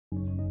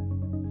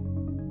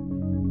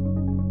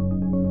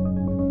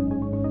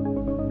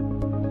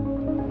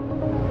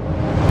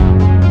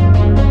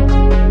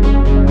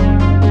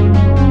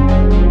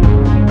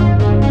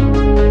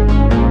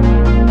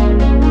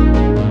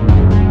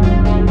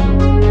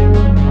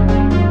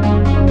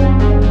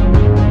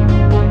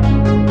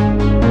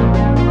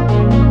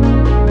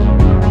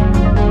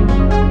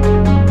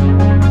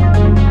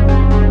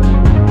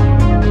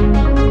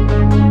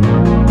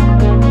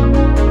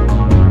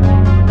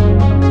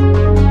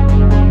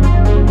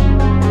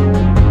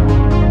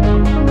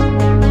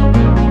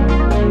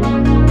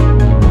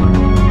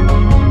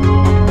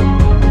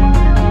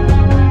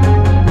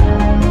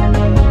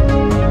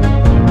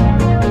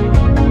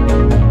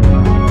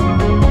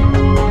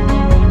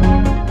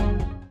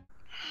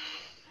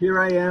Here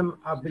I am.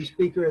 I'll be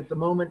speaker at the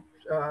moment,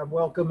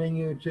 welcoming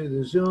you to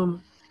the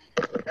Zoom.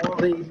 All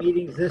the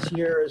meetings this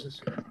year,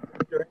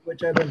 during which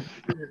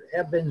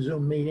have been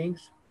Zoom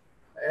meetings.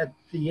 At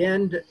the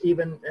end,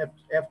 even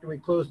after we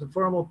close the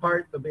formal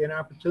part, there'll be an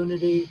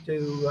opportunity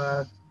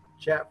to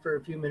chat for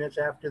a few minutes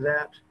after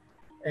that.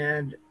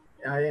 And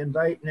I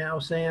invite now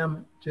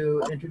Sam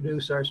to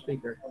introduce our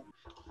speaker.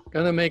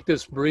 Going to make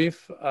this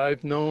brief.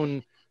 I've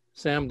known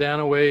Sam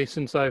Dannaway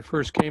since I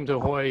first came to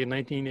Hawaii in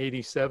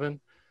 1987.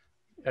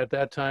 At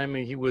that time,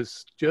 he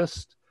was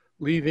just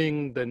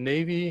leaving the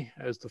Navy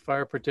as the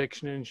fire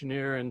protection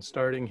engineer and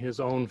starting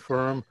his own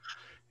firm.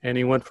 And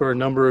he went for a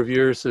number of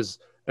years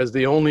as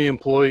the only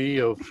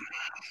employee of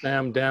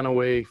Sam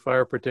Dannaway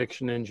Fire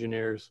Protection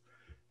Engineers.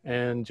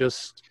 And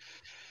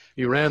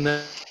he ran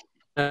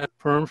that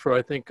firm for,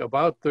 I think,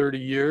 about 30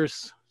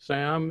 years,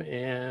 Sam.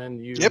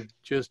 And you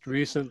just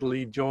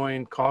recently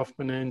joined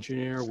Coffman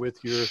Engineer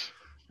with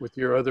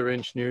your other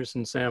engineers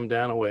and Sam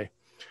Dannaway.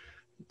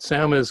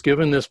 Sam has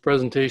given this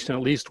presentation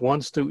at least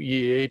once to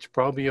EAH,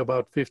 probably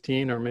about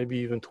 15 or maybe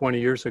even 20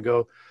 years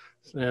ago.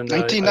 And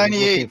 1998. I'm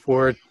looking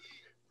forward.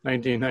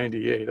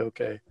 1998,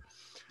 okay.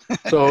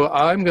 So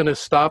I'm going to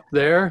stop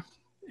there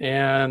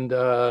and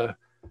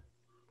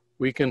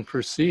we can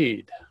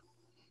proceed.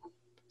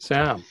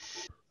 Sam.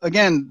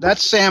 Again,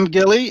 that's Sam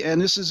Gilly,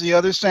 and this is the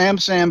other Sam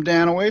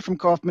Dannaway from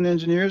Coffman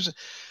Engineers.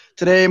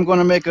 Today I'm going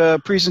to make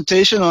a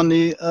presentation on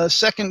the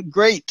second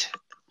great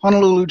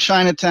Honolulu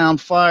Chinatown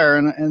fire,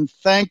 and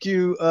thank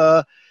you,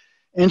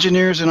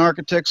 Engineers and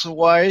Architects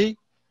Hawaii,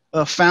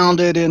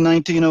 founded in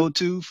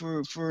 1902,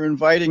 for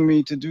inviting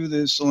me to do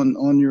this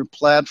on your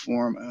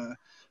platform.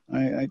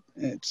 I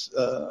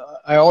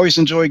always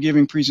enjoy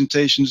giving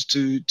presentations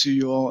to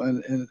you all,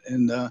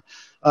 and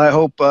I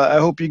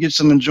hope you get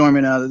some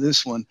enjoyment out of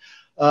this one.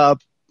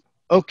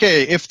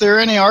 Okay, if there are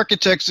any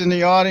architects in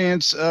the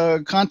audience,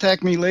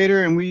 contact me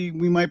later, and we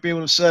might be able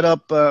to set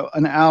up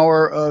an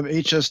hour of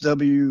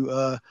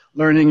HSW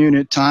learning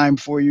unit time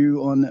for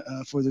you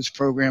for this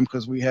program,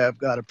 because we have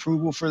got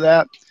approval for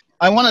that.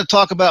 I want to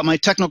talk about my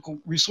technical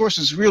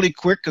resources really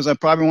quick, because I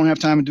probably won't have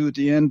time to do it at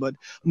the end, but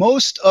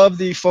most of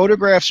the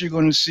photographs you're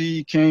going to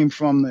see came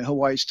from the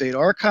Hawaii State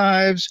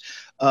Archives,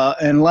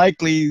 and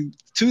likely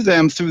to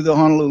them through the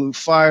Honolulu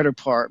Fire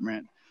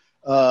Department.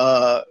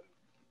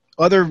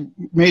 Other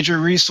major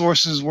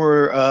resources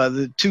were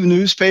the two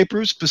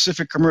newspapers,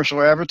 Pacific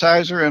Commercial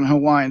Advertiser and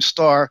Hawaiian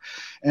Star,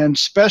 and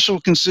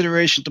special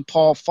consideration to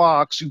Paul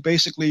Fox, who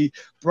basically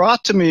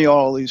brought to me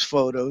all these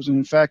photos. And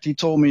in fact, he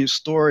told me a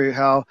story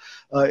how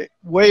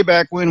way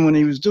back when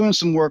he was doing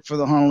some work for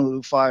the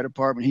Honolulu Fire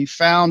Department, he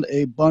found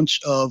a bunch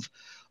of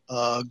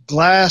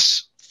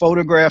glass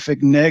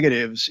photographic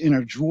negatives in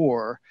a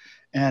drawer.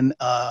 And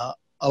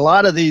a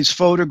lot of these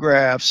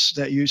photographs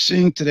that you're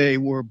seeing today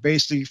were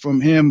basically from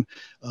him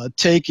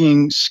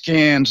taking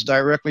scans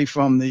directly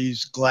from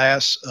these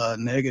glass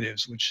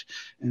negatives,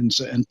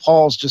 and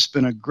Paul's just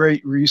been a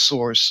great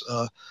resource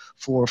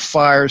for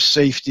fire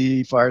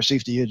safety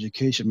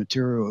education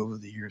material over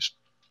the years.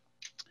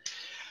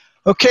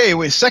 Okay,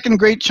 with second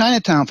great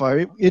Chinatown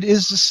fire, it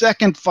is the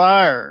second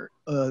fire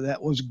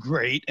that was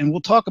great, and we'll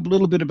talk a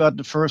little bit about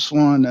the first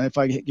one if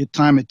I get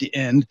time at the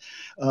end.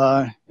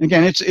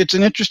 Again, it's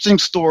an interesting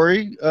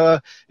story.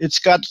 It's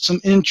got some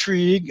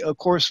intrigue. Of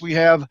course, we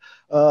have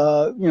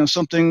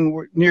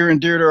something near and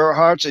dear to our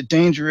hearts, a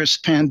dangerous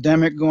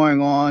pandemic going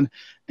on,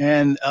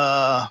 and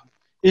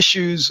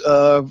issues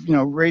of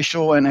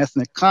racial and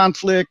ethnic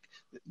conflict,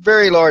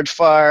 very large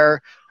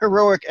fire,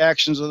 heroic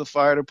actions of the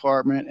fire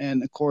department,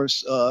 and of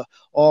course,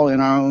 all in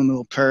our own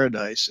little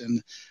paradise.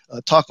 And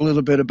talk a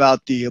little bit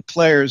about the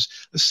players.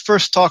 Let's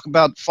first talk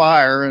about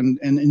fire and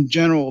in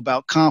general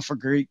about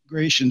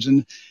conflagrations,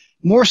 and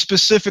more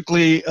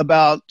specifically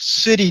about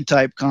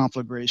city-type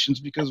conflagrations,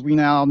 because we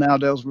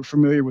nowadays we're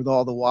familiar with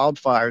all the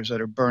wildfires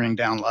that are burning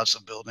down lots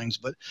of buildings.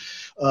 But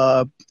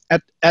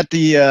at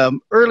the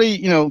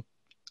early,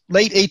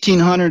 late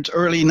 1800s,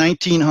 early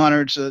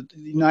 1900s, the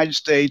United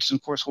States, and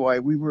of course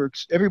Hawaii,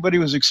 everybody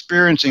was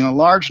experiencing a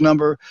large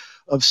number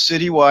of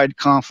citywide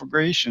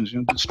conflagrations,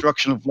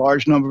 destruction of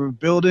large number of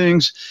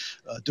buildings,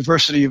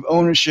 diversity of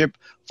ownership,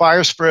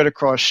 fire spread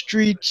across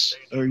streets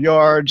or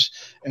yards,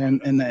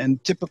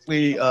 and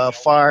typically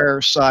fire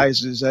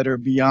sizes that are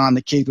beyond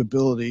the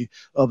capability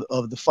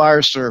of the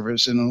fire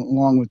service, and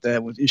along with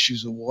that, with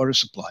issues of water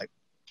supply.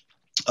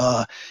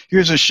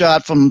 Here's a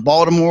shot from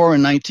Baltimore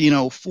in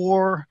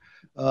 1904.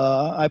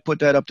 I put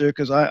that up there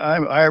because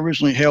I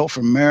originally hail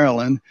from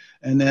Maryland.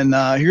 And then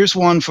here's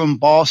one from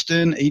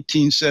Boston,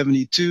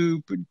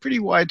 1872. Pretty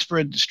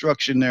widespread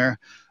destruction there.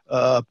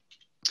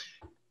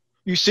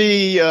 You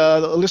see a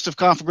list of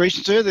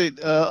conflagrations there.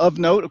 Of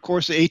note, of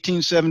course, the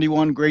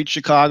 1871 Great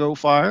Chicago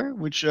Fire,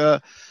 which we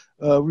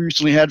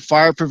recently had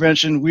Fire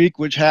Prevention Week,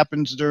 which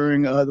happens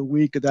during the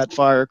week that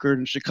fire occurred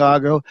in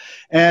Chicago,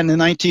 and the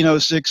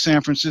 1906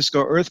 San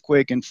Francisco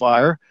earthquake and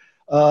fire.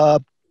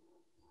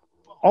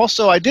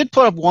 Also, I did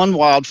put up one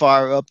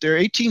wildfire up there,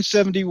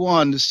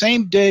 1871, the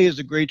same day as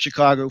the Great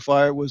Chicago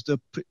Fire, was the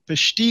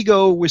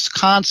Peshtigo,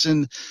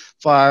 Wisconsin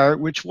fire,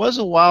 which was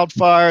a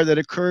wildfire that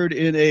occurred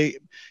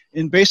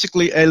in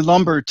basically a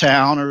lumber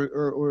town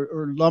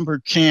or lumber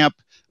camp.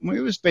 I mean,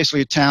 it was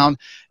basically a town,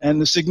 and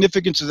the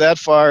significance of that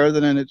fire,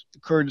 then it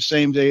occurred the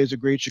same day as the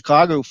Great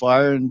Chicago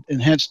Fire, and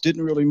hence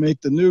didn't really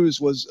make the news,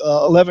 was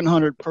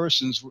 1,100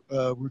 persons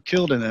were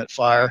killed in that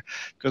fire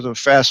because of a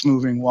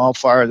fast-moving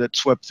wildfire that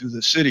swept through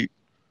the city.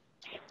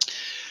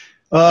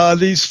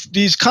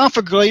 These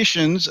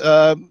conflagrations,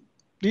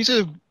 these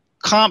are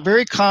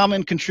very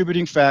common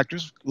contributing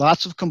factors: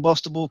 lots of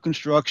combustible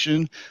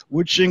construction,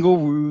 wood shingle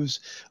roofs,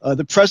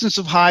 the presence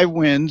of high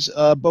winds,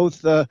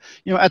 both at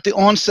the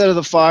onset of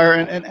the fire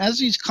and as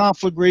these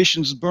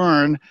conflagrations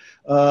burn,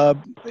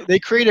 they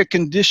create a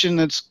condition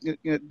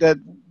that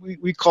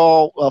we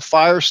call a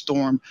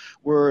firestorm,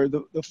 where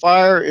the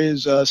fire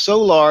is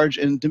so large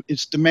and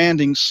it's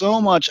demanding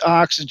so much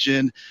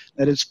oxygen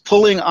that it's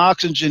pulling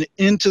oxygen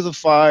into the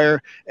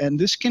fire, and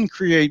this can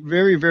create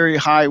very, very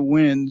high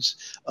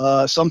winds,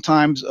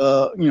 sometimes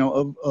of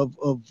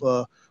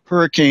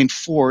hurricane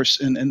force,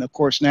 and of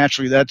course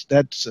naturally that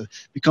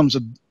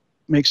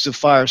makes the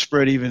fire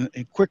spread even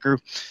quicker.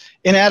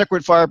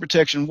 Inadequate fire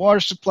protection,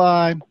 water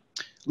supply,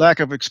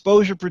 lack of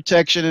exposure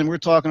protection, and we're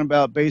talking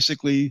about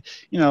basically,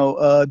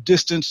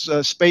 distance,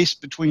 space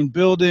between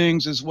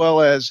buildings, as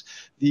well as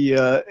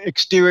the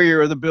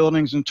exterior of the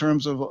buildings in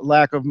terms of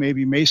lack of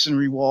maybe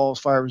masonry walls,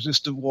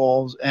 fire-resistant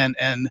walls,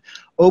 and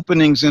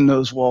openings in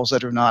those walls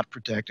that are not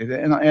protected.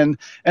 And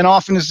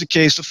often is the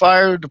case, the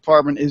fire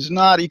department is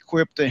not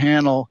equipped to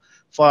handle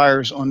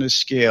fires on this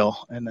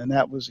scale, and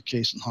that was the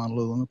case in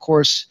Honolulu. And of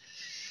course,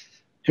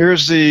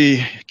 here's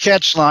the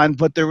catch line,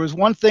 but there was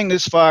one thing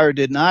this fire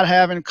did not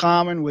have in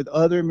common with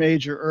other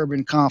major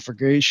urban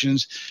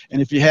conflagrations,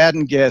 and if you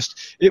hadn't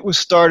guessed, it was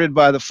started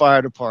by the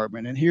fire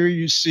department. And here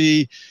you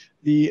see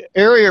the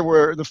area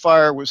where the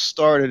fire was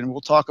started, and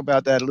we'll talk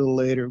about that a little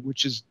later,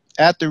 which is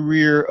at the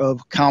rear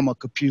of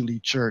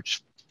Kaumakapili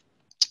Church.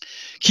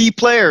 Key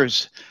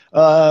players.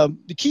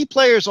 The key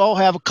players all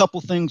have a couple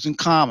things in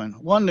common.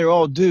 One, they're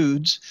all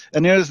dudes,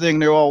 and the other thing,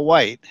 they're all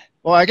white.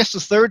 Well, I guess the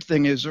third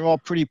thing is they're all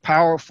pretty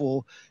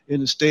powerful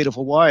in the state of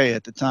Hawaii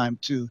at the time,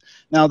 too.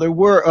 Now, there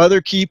were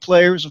other key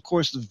players, of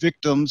course, the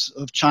victims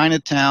of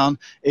Chinatown,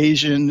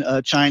 Asian,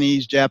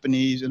 Chinese,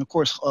 Japanese, and, of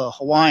course,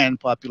 Hawaiian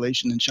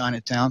population in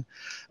Chinatown.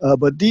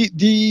 But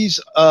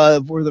these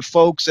were the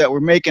folks that were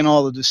making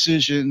all the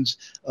decisions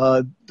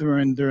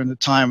during the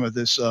time of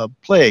this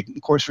plague.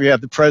 Of course, we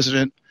have the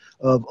president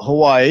of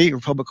Hawaii,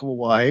 Republic of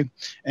Hawaii,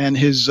 and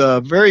his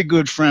very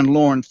good friend,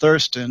 Lorne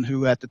Thurston,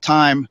 who at the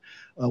time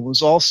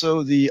was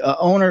also the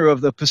owner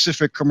of the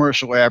Pacific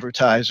Commercial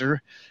Advertiser,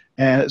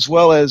 as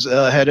well as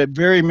had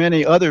very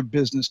many other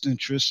business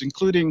interests,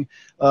 including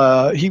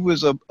he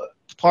was a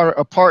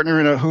partner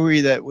in a hui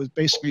that was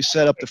basically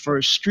set up the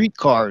first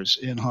streetcars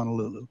in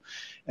Honolulu.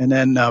 And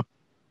then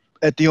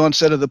at the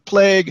onset of the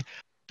plague,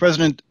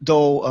 President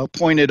Dole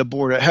appointed a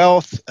board of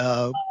health,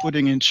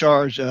 putting in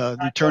charge the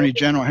Attorney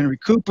General Henry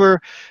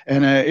Cooper,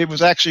 and it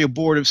was actually a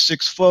board of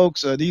 6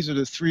 folks. These are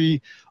the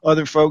 3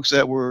 other folks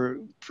that were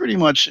pretty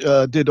much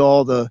did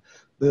all the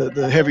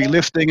heavy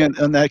lifting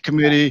on that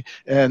committee,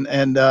 and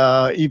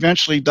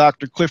eventually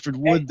Dr. Clifford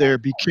Wood there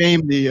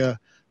became the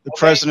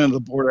president of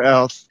the board of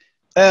health.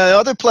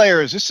 Other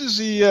players, this is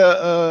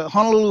the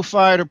Honolulu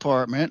Fire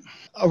Department.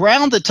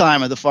 Around the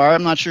time of the fire,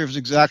 I'm not sure if it was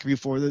exactly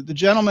before, the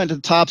gentleman at the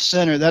top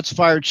center, that's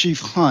Fire Chief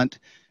Hunt.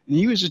 And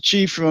he was a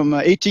chief from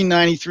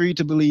 1893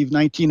 to, believe,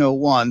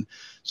 1901.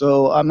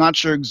 So I'm not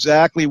sure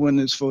exactly when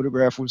this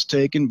photograph was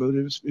taken, but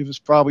it was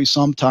probably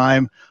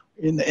sometime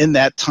in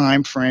that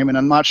time frame. And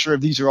I'm not sure if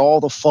these are all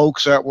the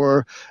folks that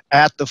were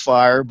at the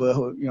fire, but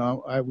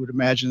I would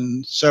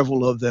imagine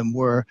several of them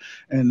were.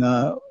 And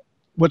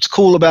what's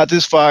cool about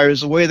this fire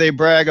is the way they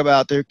brag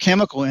about their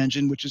chemical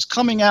engine, which is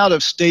coming out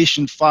of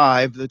Station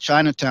 5, the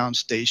Chinatown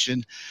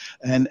station,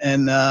 and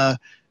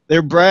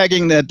they're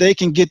bragging that they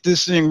can get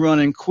this thing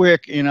running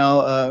quick.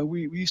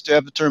 We used to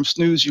have the term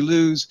snooze, you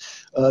lose.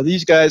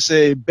 These guys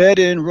say bed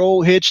in,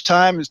 roll, hitch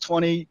time is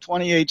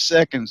 28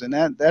 seconds, and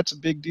that's a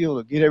big deal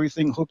to get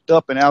everything hooked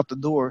up and out the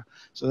door.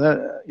 So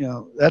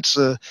that's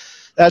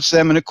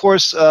them. And of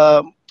course,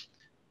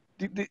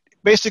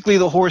 basically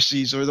the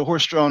horsies, or the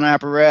horse-drawn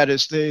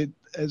apparatus,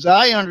 as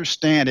I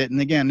understand it, and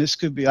again,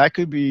 I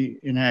could be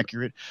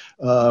inaccurate,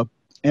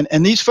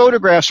 and these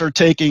photographs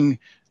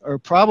are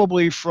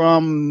probably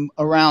from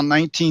around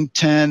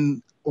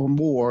 1910 or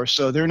more,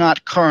 so they're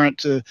not current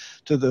to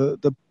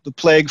the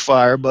plague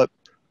fire, but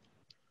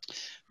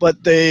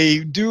they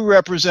do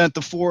represent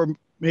the 4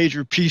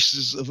 major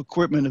pieces of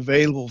equipment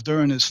available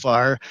during this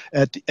fire.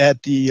 At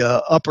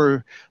the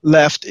upper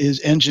left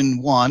is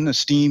engine 1, a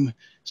steam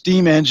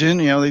engine.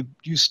 They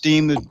use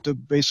steam to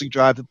basically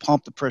drive the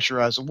pump to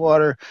pressurize the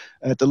water.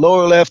 At the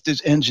lower left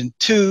is engine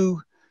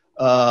 2.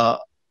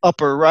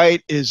 Upper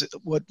right is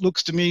what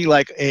looks to me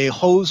like a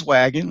hose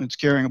wagon. It's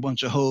carrying a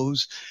bunch of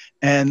hose.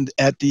 And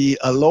at the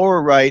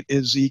lower right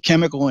is the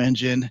chemical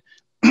engine,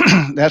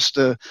 that's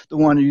the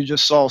one you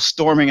just saw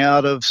storming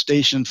out of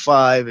Station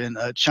 5 in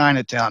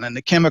Chinatown. And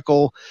the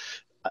chemical,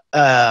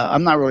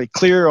 I'm not really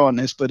clear on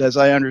this, but as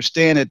I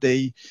understand it,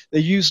 they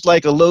used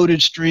like a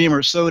loaded stream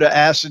or soda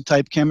acid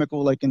type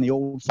chemical, like in the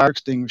old fire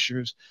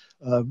extinguishers,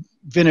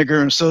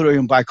 vinegar and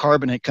sodium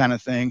bicarbonate kind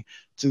of thing,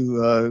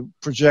 to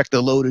project a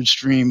loaded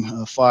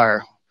stream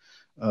fire.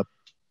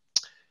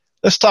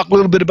 Let's talk a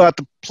little bit about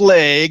the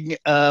plague,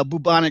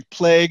 bubonic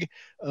plague.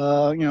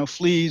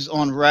 Fleas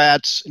on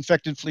rats,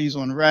 infected fleas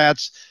on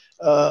rats.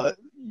 The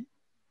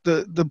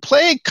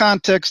plague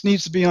context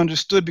needs to be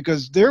understood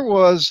because there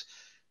was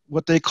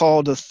what they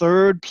called a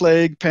third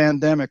plague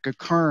pandemic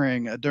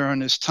occurring during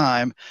this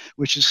time,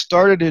 which has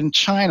started in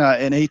China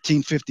in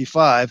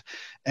 1855,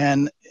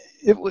 and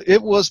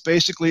it was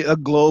basically a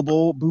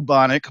global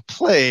bubonic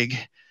plague,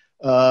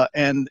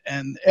 and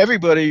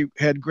everybody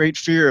had great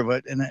fear of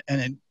it,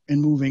 and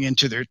moving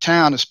into their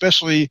town,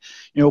 especially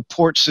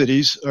port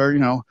cities,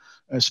 or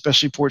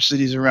especially port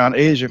cities around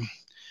Asia.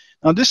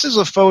 Now, this is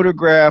a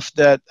photograph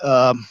that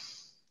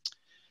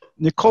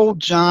Nicole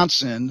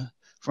Johnson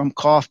from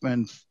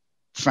Coffman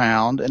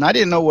found, and I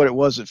didn't know what it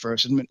was at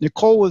first. And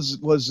Nicole was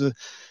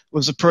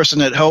the person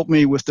that helped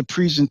me with the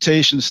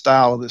presentation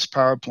style of this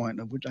PowerPoint,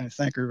 of which I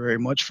thank her very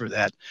much for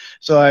that.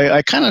 So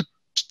I kind of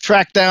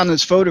tracked down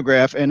this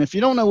photograph, and if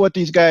you don't know what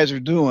these guys are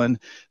doing,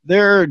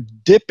 they're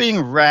dipping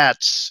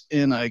rats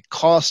in a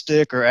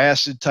caustic or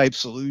acid type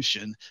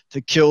solution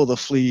to kill the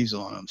fleas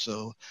on them.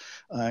 So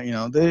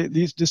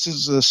this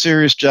is a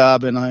serious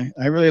job, and I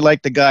really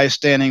like the guy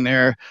standing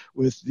there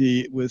with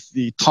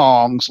the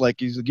tongs, like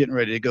he's getting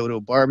ready to go to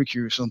a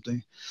barbecue or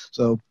something.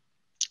 So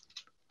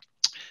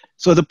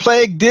the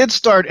plague did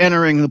start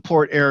entering the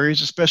port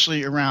areas,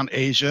 especially around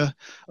Asia.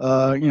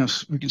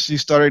 We can see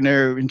starting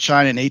there in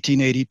China in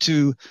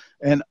 1882,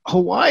 and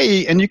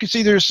Hawaii, and you can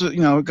see there's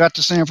it got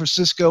to San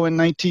Francisco in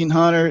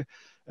 1900,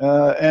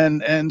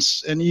 and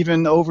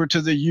even over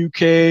to the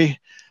UK.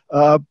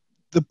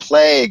 The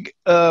plague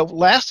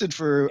lasted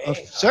for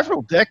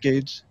several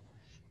decades,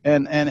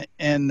 and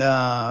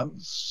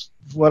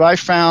what I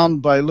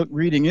found by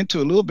reading into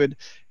it a little bit,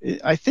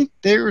 I think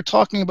they were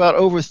talking about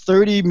over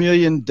 30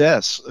 million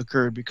deaths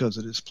occurred because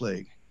of this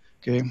plague.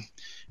 Okay,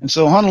 and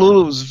so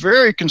Honolulu was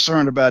very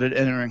concerned about it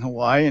entering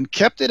Hawaii and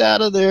kept it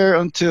out of there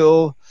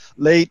until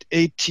late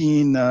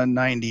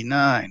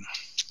 1899.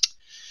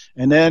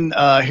 And then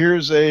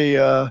here's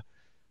a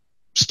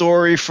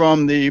story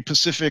from the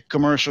Pacific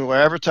Commercial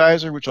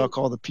Advertiser, which I'll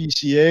call the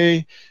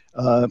PCA.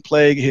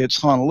 Plague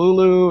hits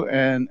Honolulu,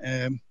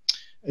 and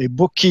a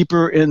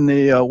bookkeeper in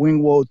the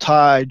Wingwo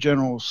Thai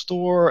General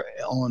Store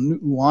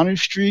on Nu'uanu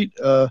Street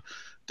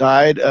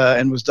died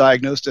and was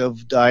diagnosed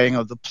of dying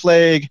of the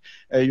plague.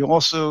 You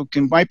also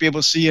might be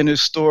able to see in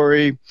this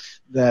story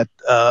that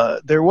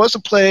there was a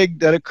plague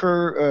that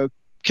occurred,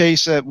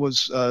 case that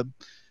was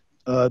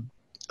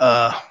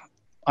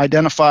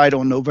identified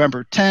on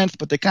November 10th,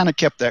 but they kind of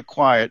kept that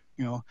quiet,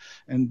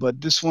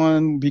 but this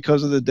one,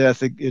 because of the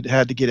death, it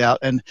had to get out.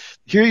 And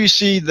here you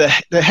see the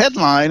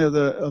headline of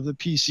the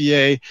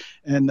PCA,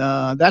 and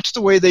that's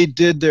the way they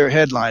did their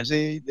headlines.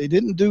 They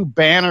didn't do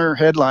banner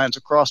headlines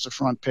across the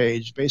front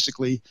page.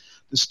 Basically,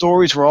 the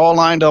stories were all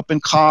lined up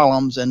in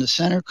columns, and the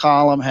center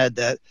column had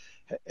the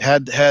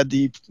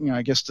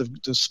I guess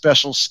the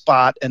special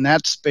spot, and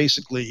that's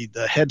basically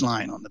the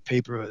headline on the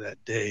paper of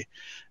that day.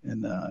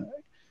 And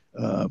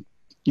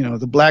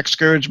the black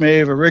scourge may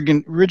have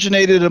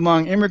originated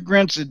among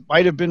immigrants. It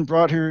might have been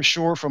brought here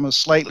ashore from a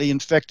slightly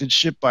infected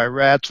ship by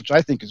rats, which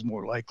I think is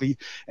more likely.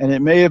 And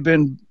it may have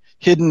been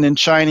hidden in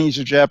Chinese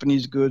or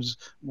Japanese goods,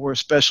 more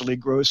especially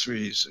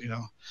groceries.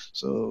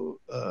 So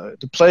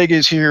the plague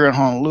is here in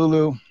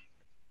Honolulu.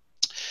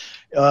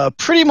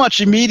 Pretty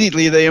much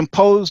immediately, they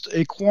imposed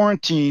a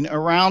quarantine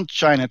around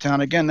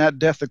Chinatown. Again, that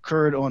death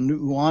occurred on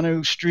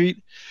Nu'uanu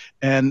Street,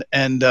 and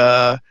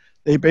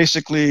they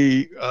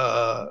basically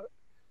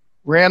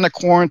ran the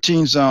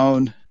quarantine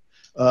zone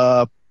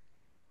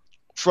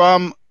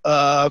from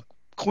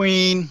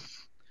Queen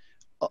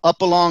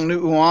up along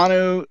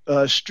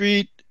Nu'uanu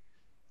Street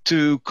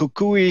to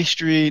Kukui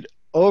Street,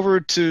 over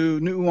to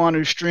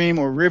Nu'uanu Stream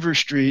or River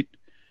Street,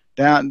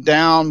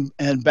 down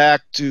and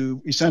back to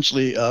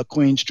essentially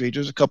Queen Street.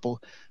 There's a couple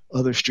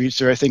other streets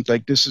there. I think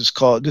like this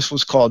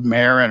was called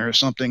Marin or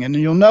something. And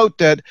you'll note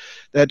that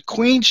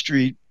Queen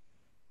Street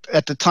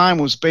at the time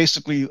was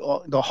basically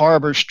the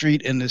harbor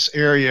street in this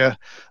area,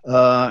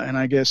 and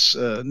I guess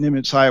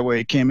Nimitz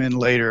Highway came in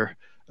later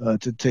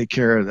to take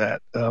care of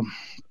that.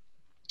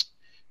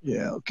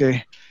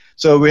 Okay.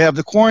 So we have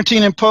the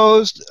quarantine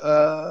imposed.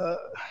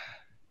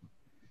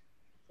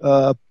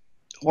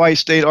 Hawaii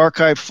State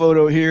Archive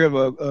photo here of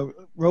a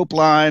rope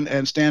line,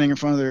 and standing in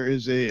front of there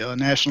is a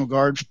National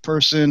Guard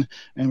person,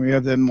 and we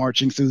have them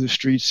marching through the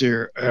streets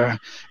here,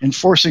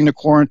 enforcing the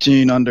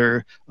quarantine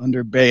under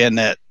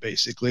bayonet,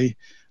 basically.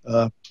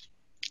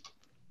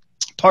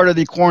 Part of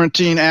the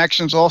quarantine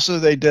actions also,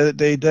 they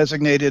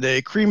designated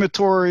a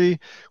crematory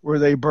where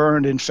they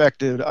burned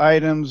infected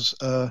items,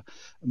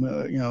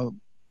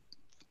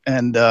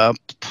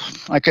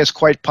 I guess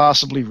quite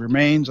possibly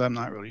remains. I'm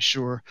not really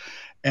sure.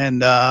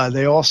 And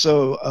they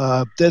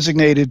also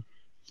designated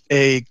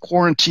a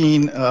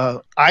quarantine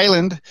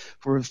island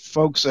for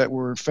folks that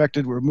were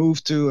infected were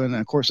moved to, and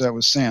of course that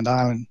was Sand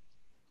Island.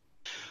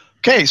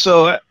 Okay,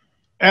 so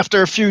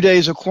after a few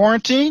days of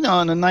quarantine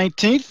on the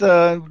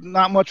 19th,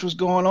 not much was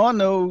going on.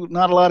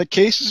 Not a lot of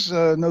cases,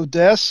 no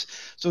deaths.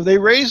 So they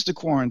raised the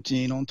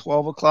quarantine on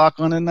 12 o'clock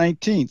on the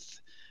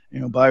 19th,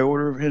 by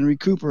order of Henry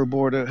Cooper,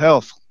 Board of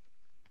Health.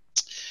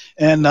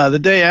 And the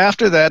day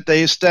after that,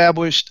 they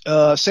established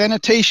a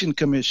sanitation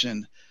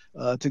commission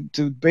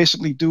to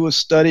basically do a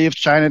study of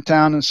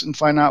Chinatown and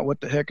find out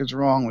what the heck is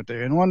wrong with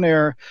there. And on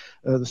there,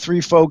 the three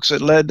folks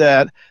that led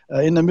that,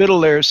 in the middle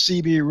there's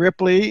C.B.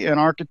 Ripley, an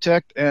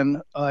architect,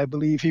 and I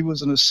believe he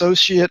was an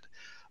associate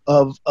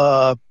of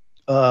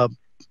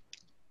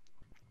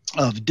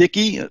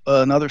Dickey,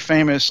 another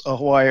famous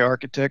Hawaii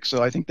architect.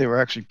 So I think they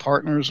were actually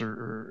partners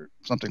or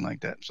something like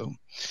that. So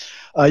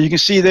you can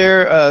see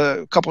there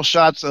a couple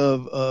shots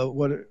of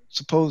what is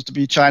supposed to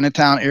be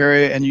Chinatown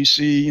area, and you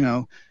see,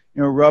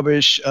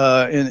 rubbish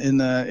in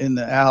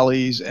the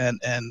alleys and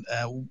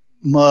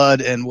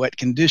mud and wet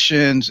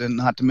conditions, and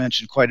not to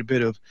mention quite a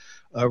bit of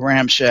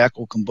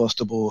ramshackle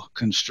combustible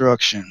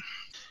construction.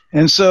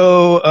 And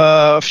so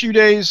a few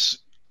days,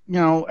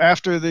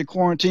 after the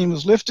quarantine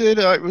was lifted,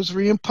 it was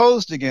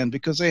reimposed again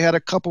because they had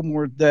a couple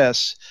more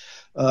deaths.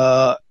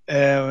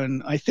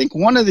 And I think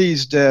one of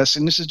these deaths,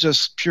 and this is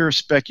just pure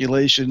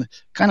speculation,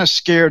 kind of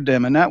scared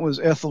them, and that was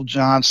Ethel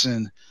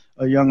Johnson,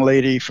 a young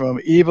lady from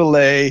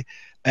Evelay,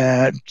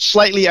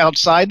 slightly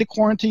outside the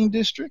quarantine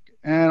district,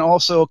 and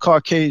also a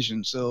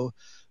Caucasian. So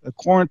the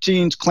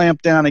quarantines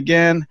clamped down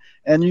again,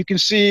 and you can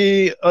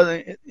see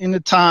in the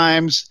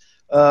Times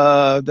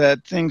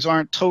that things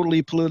aren't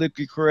totally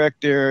politically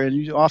correct there, and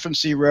you often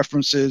see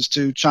references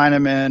to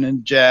Chinamen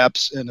and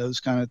Japs and those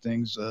kind of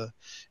things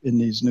in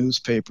these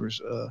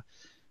newspapers.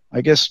 I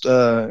guess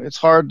it's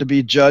hard to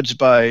be judged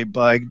by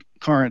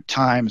current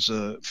times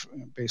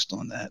based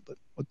on that.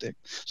 But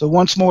so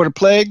once more, the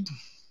plague.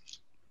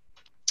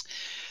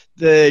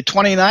 The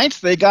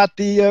 29th, they got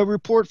the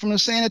report from the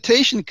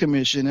Sanitation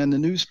Commission, and the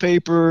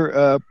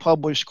newspaper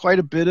published quite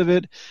a bit of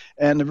it.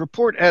 And the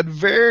report had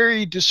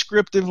very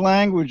descriptive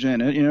language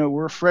in it,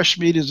 where fresh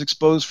meat is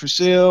exposed for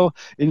sale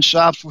in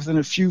shops within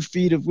a few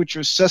feet of which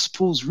are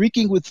cesspools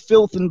reeking with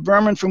filth and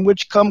vermin from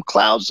which come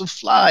clouds of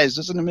flies.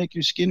 Doesn't it make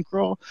your skin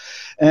crawl?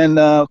 And,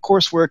 of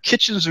course, where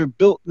kitchens are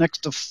built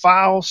next to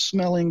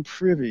foul-smelling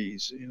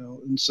privies,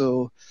 and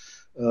so...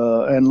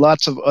 and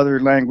lots of other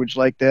language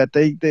like that.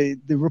 The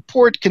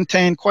report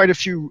contained quite a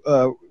few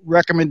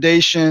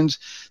recommendations,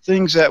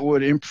 things that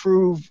would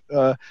improve,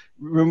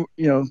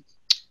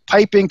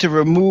 piping to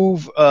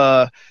remove,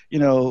 help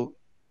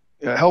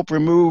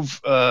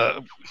remove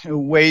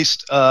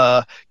waste,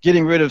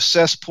 getting rid of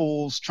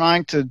cesspools,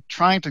 trying to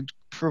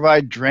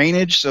provide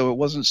drainage so it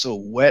wasn't so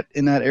wet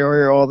in that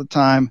area all the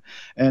time,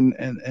 and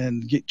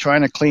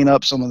trying to clean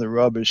up some of the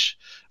rubbish.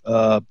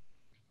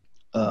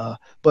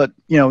 But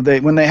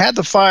when they had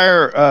the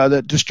fire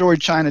that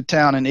destroyed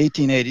Chinatown in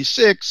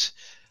 1886,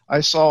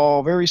 I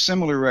saw very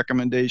similar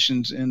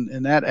recommendations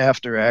in that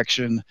after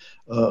action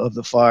of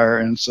the fire,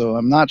 and so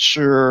I'm not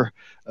sure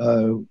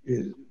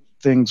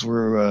things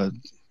were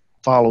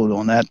followed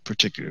on that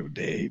particular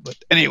day. But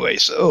anyway,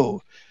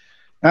 so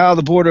now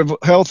the Board of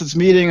Health is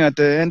meeting at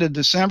the end of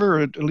December,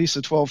 or at least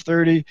at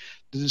 12:30,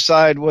 to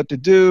decide what to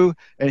do.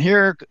 And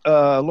here,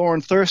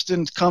 Lauren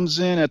Thurston comes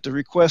in at the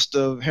request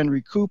of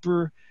Henry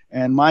Cooper.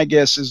 And my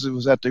guess is it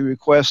was at the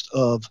request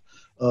of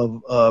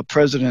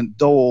President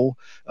Dole.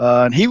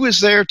 And he was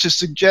there to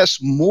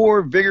suggest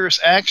more vigorous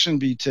action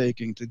be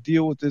taken to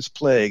deal with this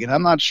plague. And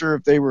I'm not sure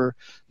if they were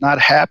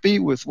not happy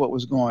with what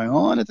was going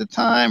on at the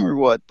time or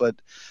what, but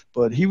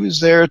he was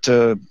there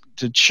to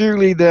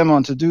cheerlead them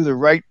on to do the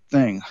right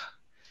thing.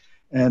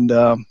 And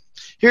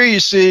here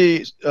you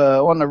see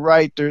on the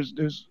right, there's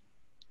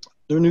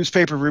the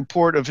newspaper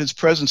report of his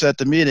presence at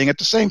the meeting. At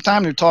the same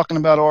time, they're talking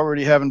about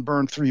already having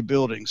burned 3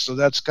 buildings. So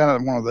that's kind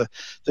of one of the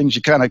things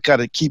you kind of got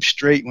to keep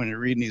straight when you're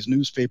reading these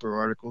newspaper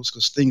articles,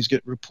 because things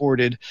get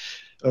reported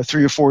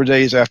 3 or 4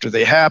 days after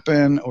they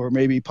happen, or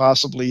maybe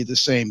possibly the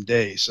same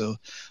day. So,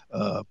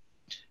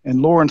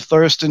 and Lauren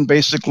Thurston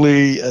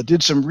basically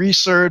did some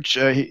research.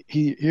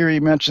 Here he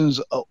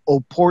mentions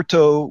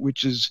Oporto,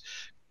 which is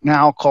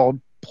now called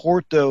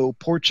Porto,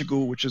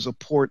 Portugal, which is a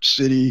port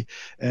city,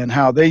 and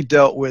how they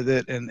dealt with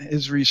it. And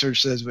his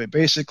research says that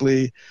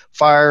basically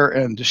fire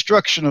and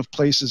destruction of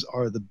places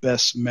are the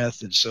best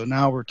methods. So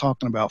now we're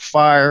talking about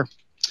fire.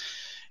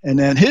 And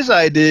then his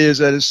idea is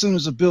that as soon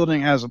as a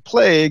building has a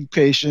plague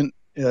patient,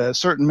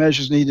 certain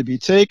measures need to be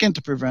taken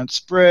to prevent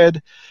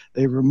spread.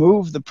 They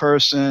remove the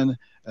person,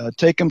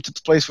 take them to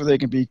the place where they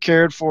can be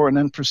cared for, and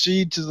then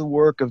proceed to the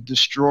work of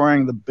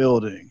destroying the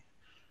building.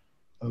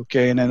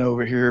 Okay, and then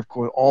over here, of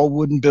course, all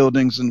wooden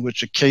buildings in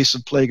which a case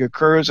of plague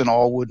occurs and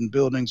all wooden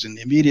buildings in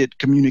immediate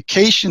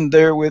communication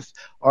therewith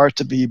are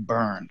to be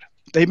burned.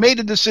 They made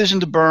a decision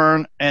to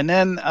burn, and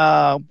then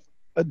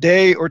a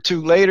day or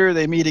two later,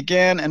 they meet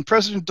again, and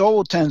President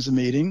Dole attends the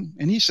meeting,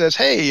 and he says,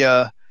 hey,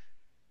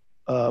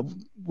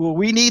 will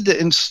we need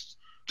to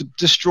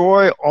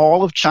destroy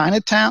all of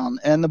Chinatown?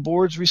 And the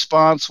board's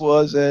response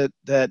was that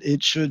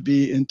it should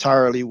be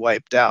entirely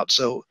wiped out.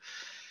 So,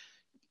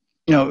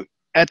 you know,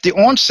 at the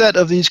onset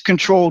of these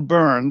controlled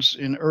burns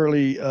in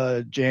early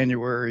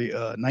January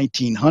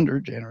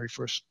 1900, January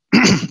 1st,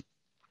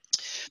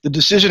 the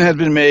decision had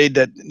been made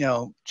that, you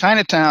know,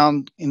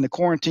 Chinatown, in the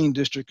quarantine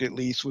district at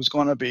least, was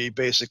going to be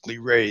basically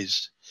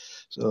razed.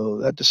 So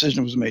that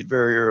decision was made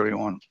very early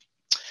on.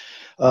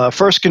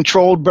 First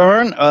controlled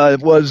burn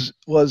was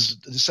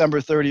December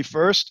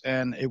 31st,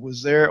 and it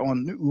was there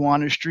on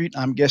Nuuanu Street.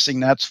 I'm guessing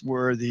that's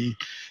where the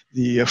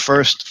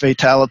first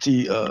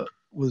fatality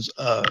was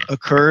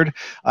occurred.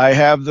 I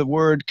have the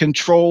word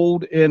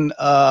controlled in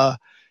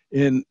highlighted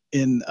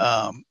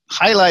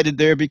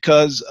there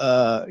because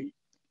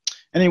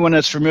anyone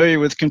that's familiar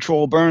with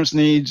controlled burns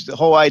needs, the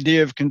whole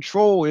idea of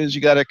control is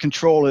you got to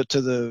control it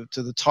to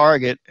the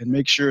target and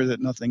make sure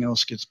that nothing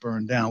else gets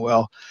burned down.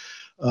 Well,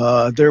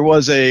 there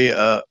was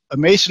a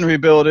masonry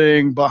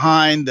building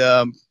behind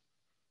the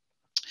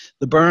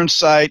burn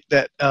site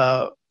that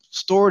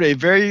stored a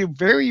very,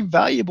 very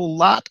valuable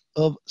lot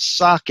of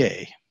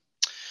sake.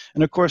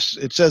 And of course,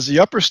 it says the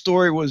upper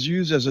story was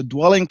used as a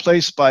dwelling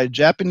place by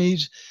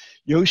Japanese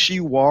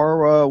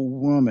Yoshiwara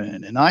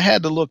woman. And I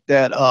had to look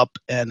that up,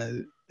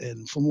 and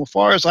from as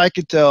far as I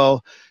could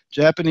tell,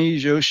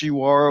 Japanese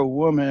Yoshiwara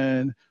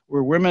women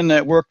were women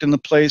that worked in the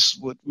place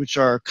which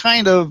are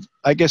kind of,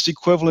 I guess,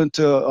 equivalent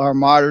to our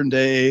modern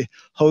day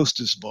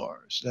hostess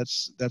bars.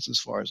 That's as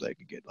far as I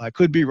could get. I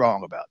could be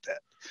wrong about that.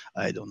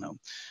 I don't know.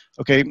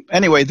 Okay,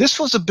 anyway, this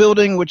was a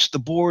building which the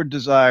board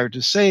desired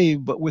to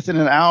save, but within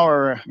an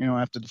hour, you know,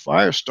 after the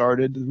fire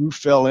started, the roof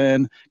fell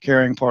in,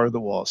 carrying part of the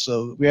wall.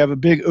 So we have a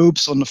big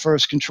oops on the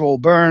first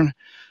controlled burn,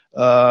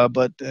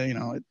 but you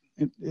know,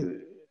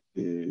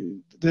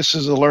 this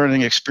is a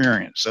learning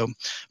experience. So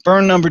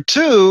burn number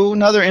two,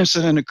 another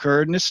incident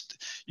occurred, and this,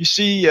 you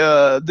see,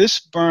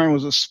 this burn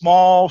was a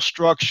small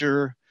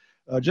structure,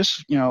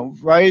 just, you know,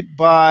 right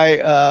by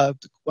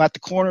at the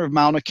corner of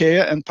Mauna Kea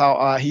and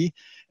Pauahi.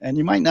 And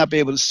you might not be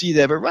able to see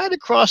that, but right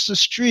across the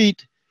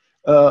street,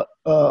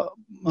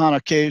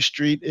 Mauna Kea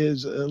Street,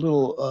 is a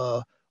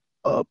little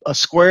a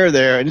square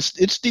there, and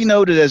it's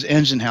denoted as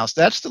Engine House.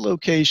 That's the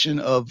location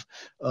of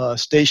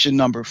station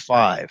number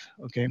 5.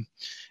 Okay.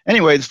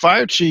 Anyway, the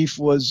fire chief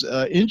was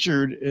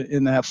injured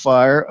in that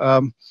fire.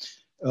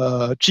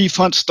 Chief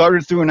Hunt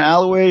started through an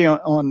alleyway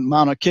on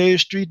Mauna Kea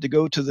Street to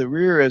go to the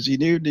rear. As he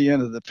neared the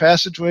end of the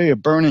passageway, a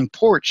burning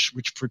porch,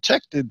 which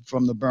protected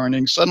from the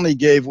burning, suddenly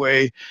gave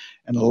way,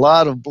 and a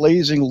lot of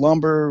blazing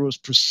lumber was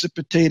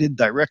precipitated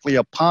directly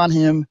upon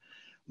him,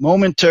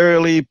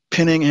 momentarily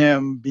pinning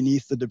him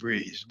beneath the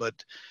debris.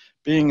 But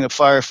being the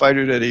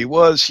firefighter that he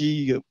was,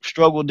 he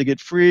struggled to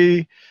get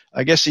free.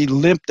 I guess he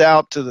limped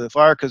out to the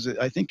fire because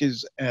I think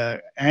his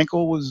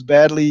ankle was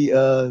badly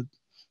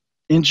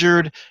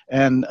injured,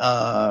 and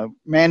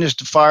managed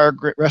to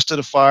rest of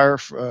the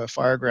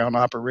fireground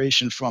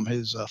operation from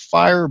his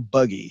fire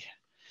buggy.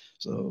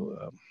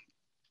 So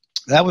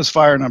that was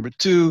fire number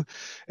 2.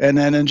 And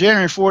then in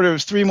January 4, there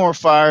was 3 more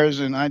fires,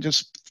 and I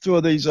just throw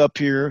these up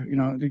here. You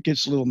know, it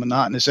gets a little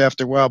monotonous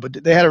after a while,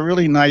 but they had a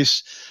really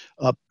nice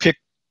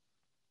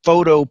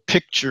photo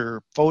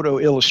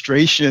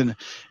illustration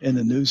in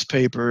the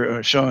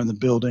newspaper showing the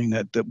building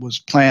that was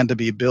planned to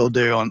be built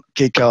there on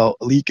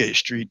Kekalike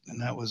Street,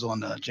 and that was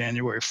on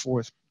January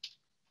 4th.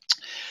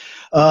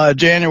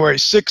 January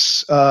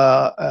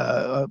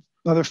 6th,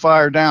 another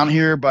fire down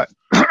here by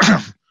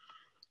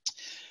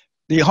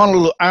the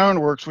Honolulu Iron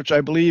Works, which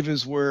I believe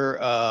is where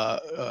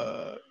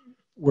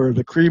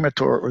the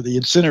crematory, or the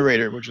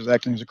incinerator, which was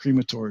acting as a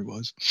crematory,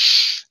 was.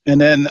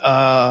 And then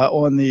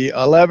on the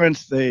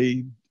 11th,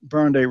 they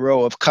burned a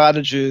row of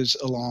cottages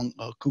along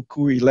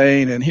Kukui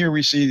Lane. And here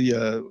we see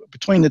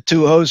between the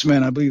 2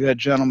 hostmen, I believe that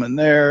gentleman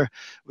there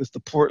with the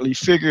portly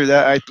figure,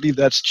 that I believe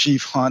that's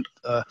Chief Hunt,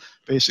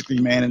 basically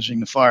managing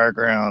the fire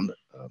ground.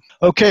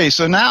 Okay,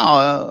 so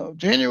now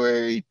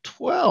January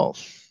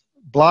 12th.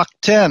 Block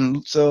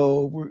 10.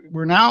 So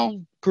we're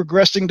now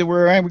progressing to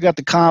where we got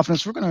the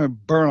confidence. We're going to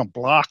burn a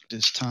block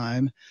this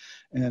time.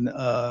 And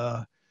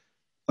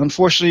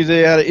unfortunately,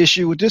 they had an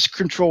issue with this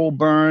control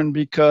burn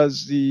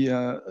because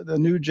the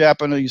new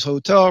Japanese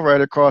hotel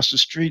right across the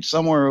street,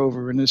 somewhere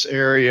over in this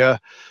area,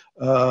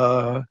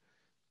 the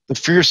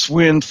fierce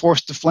wind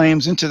forced the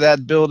flames into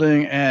that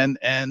building, and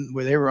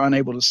where they were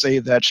unable to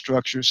save that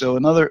structure. So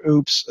another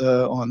oops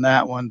on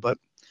that one. But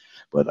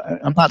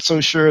I'm not so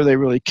sure they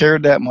really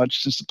cared that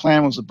much, since the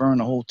plan was to burn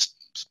the whole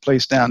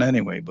place down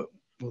anyway, but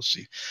we'll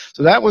see.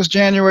 So that was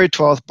January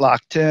 12th,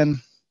 Block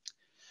 10.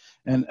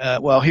 And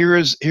well, here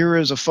is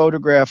a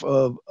photograph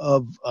of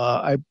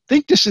I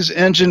think this is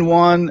Engine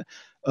 1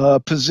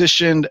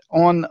 positioned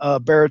on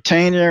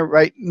Baratania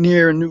right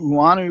near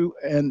Nuuanu,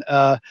 and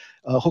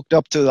hooked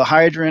up to the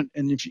hydrant.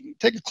 And if you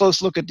take a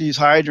close look at these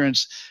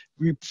hydrants,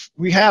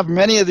 we have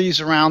many of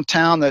these around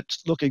town that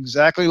look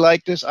exactly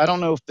like this. I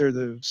don't know if they're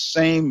the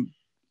same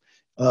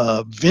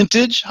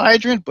vintage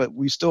hydrant, but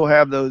we still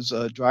have those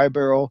dry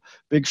barrel,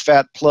 big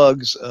fat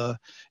plugs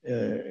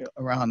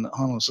around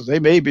Honolulu. So they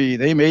may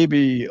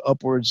be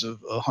upwards of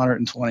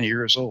 120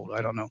 years old.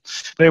 I don't know.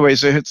 But anyway,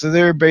 so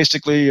they're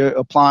basically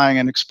applying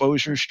an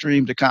exposure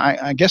stream to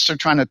I guess they're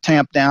trying to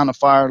tamp down the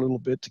fire a little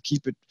bit to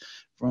keep it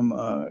from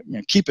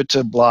keep it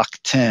to block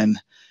 10.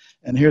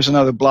 And here's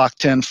another block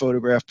 10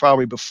 photograph,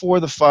 probably before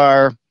the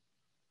fire.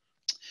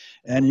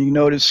 And you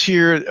notice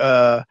here,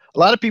 a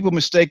lot of people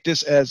mistake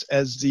this as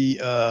the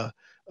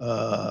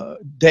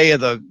day of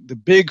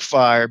the big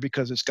fire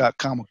because it's got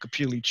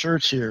Kamakapili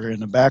Church here in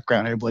the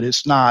background here, but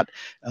it's not.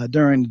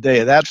 During the day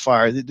of that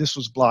fire, this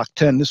was block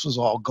 10. This was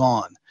all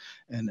gone.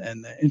 And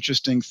the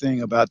interesting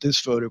thing about this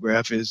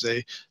photograph is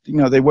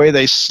the way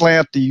they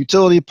slant the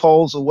utility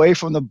poles away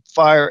from the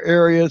fire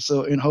area,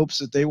 so in hopes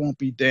that they won't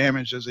be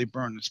damaged as they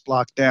burn this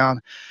block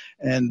down.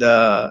 And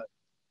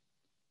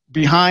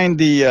behind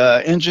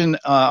the engine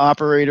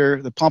operator,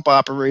 the pump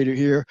operator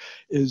here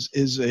is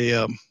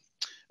a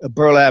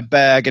burlap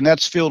bag, and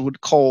that's filled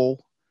with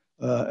coal,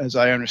 as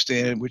I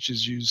understand it, which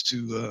is used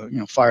to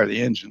fire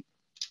the engine.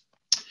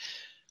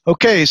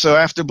 Okay, so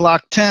after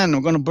block 10, we're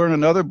going to burn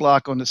another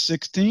block on the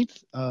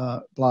 16th,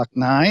 block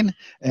 9,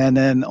 and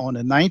then on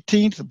the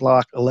 19th,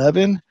 block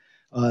 11.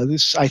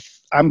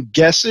 I'm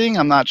guessing,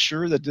 I'm not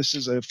sure, that this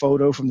is a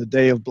photo from the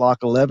day of block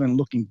 11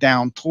 looking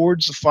down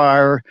towards the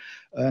fire,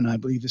 and I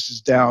believe this is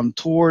down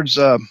towards,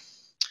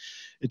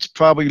 it's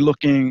probably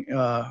looking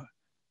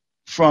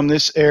from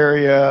this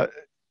area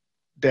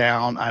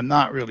down. I'm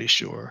not really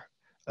sure.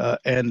 I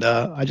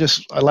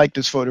like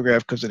this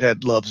photograph because it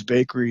had Love's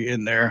Bakery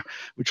in there,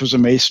 which was a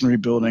masonry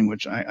building,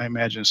 which I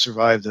imagine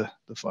survived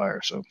the fire.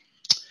 So,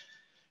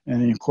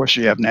 and then of course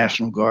you have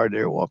National Guard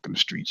there walking the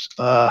streets.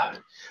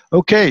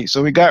 Okay,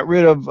 so we got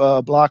rid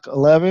of block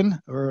 11,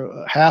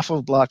 or half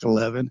of block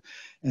 11.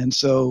 And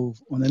so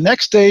on the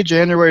next day,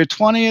 January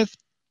 20th,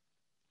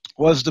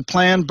 was the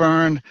planned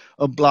burn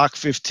of block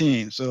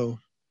 15. So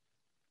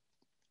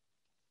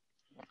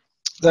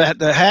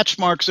the hatch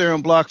marks there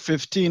on block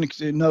 15,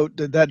 note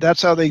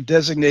that's how they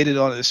designated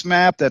on this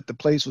map that the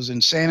place was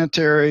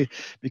insanitary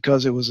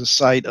because it was a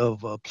site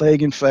of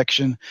plague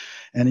infection.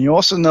 And you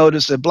also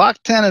notice that block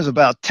 10 is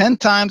about 10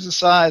 times the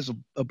size of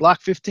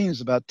block 15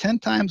 is about 10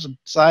 times the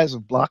size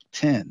of block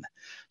 10.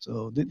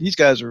 So these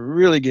guys are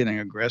really getting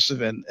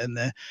aggressive, and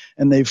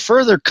they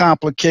further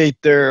complicate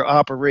their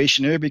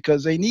operation here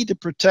because they need to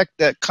protect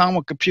that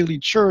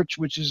Kamakapili Church,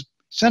 which is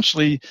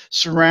essentially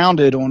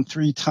surrounded on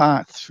three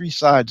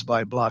sides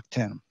by block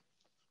 10.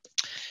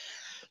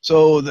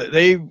 So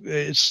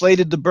it's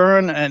slated to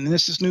burn, and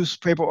this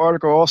newspaper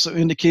article also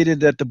indicated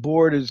that the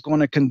board is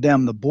going to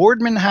condemn the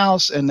Boardman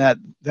House, and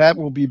that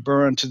will be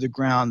burned to the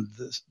ground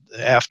this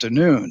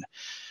afternoon.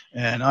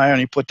 And I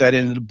only put that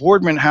in. The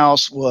Boardman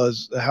House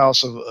was the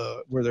house of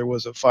where there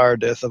was a fire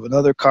death of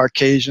another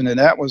Caucasian, and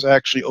that was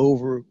actually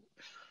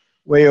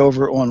way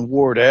over on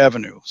Ward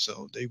Avenue.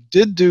 So they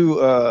did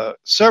do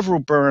several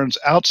burns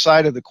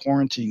outside of the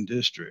quarantine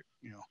district.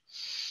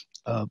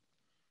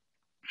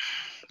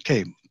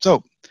 Okay,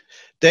 so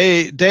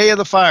day of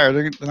the fire,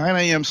 the 9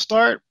 a.m.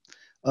 start.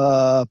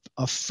 A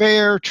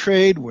fair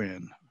trade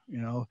wind,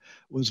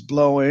 was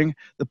blowing.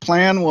 The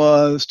plan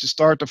was to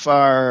start the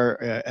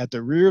fire at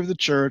the rear of the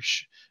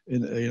church,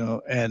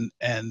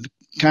 and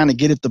kind of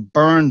get it to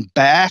burn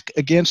back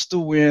against the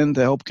wind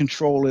to help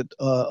control it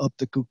up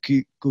the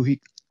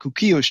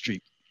Kukio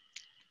Street.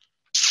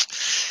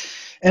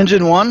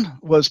 Engine 1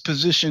 was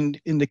positioned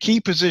in the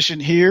key position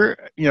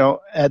here,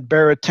 at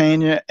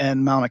Baratania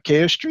and Mauna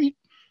Kea Street,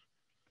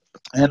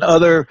 and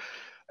other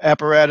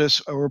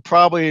apparatus were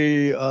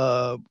probably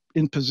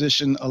in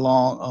position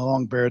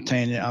along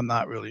Baratania. I'm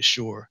not really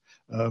sure,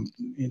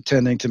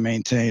 intending to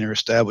maintain or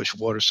establish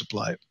water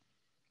supply.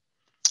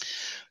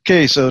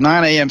 Okay, so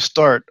 9 a.m.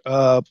 start.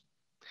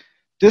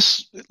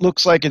 This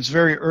looks like it's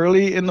very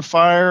early in the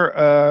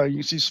fire.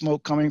 You see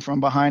smoke coming from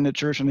behind the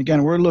church. And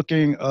again, we're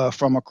looking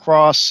from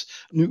across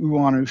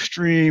Nu'uanu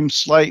Stream,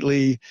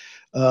 slightly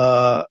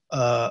Eva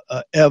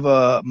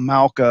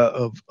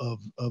Mauka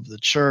of the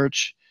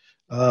church.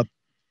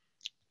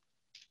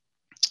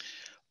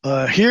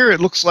 Here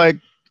it looks like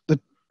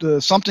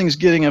something's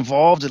getting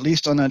involved, at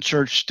least on that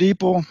church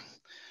steeple.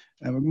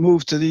 And we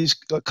move to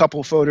a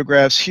couple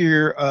photographs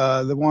here.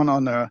 The one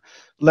on the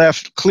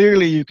left,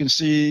 clearly you can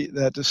see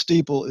that the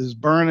steeple is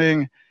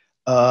burning.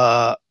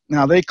 Now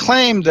they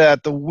claim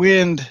that the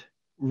wind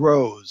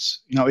rose.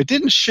 It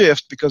didn't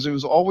shift because it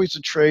was always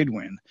a trade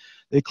wind.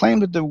 They claim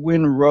that the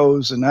wind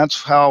rose, and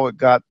that's how it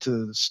got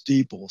to the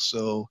steeple.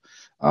 So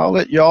I'll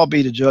let y'all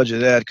be the judge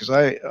of that, because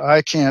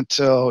I can't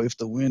tell if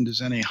the wind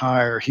is any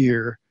higher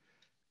here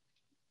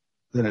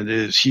than it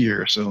is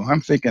here. So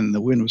I'm thinking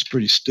the wind was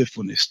pretty stiff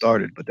when they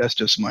started, but that's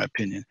just my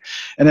opinion.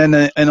 And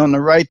then and on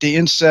the right, the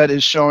inset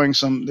is showing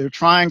they're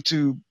trying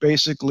to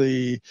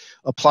basically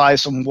apply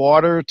some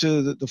water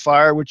to the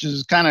fire, which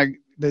is kind of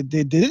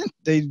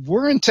they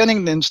were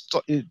intending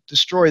to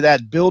destroy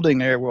that building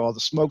there where all the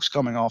smoke's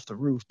coming off the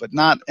roof, but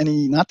not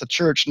the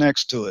church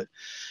next to it.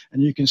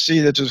 And you can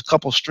see that there's a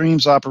couple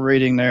streams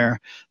operating there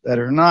that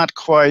are not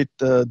quite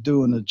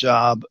doing the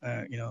job,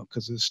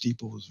 because the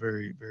steeple was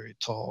very, very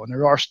tall. And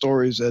there are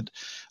stories that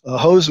a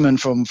hosesman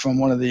from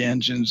one of the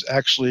engines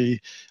actually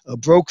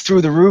broke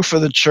through the roof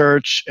of the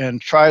church and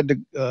tried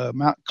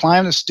to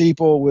climb the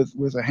steeple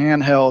with a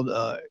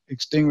handheld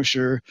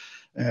extinguisher,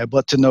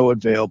 but to no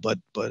avail. But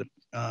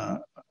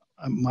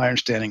my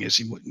understanding is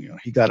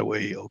he got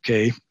away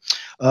okay.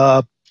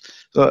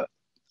 So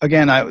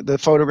again, the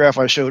photograph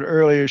I showed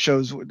earlier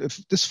shows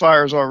if this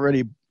fire is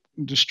already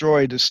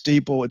destroyed the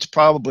steeple, it's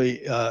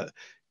probably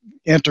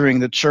entering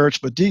the church.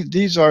 But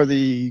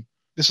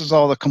this is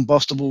all the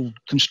combustible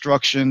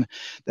construction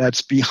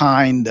that's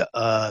behind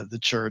the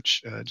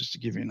church, just to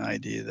give you an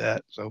idea of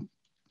that. So,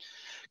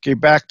 okay,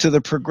 back to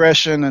the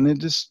progression, and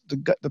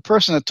the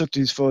person that took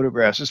these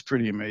photographs is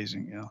pretty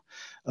amazing,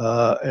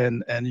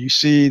 and you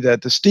see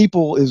that the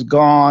steeple is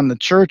gone. The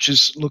church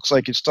looks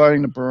like it's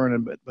starting to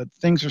burn, but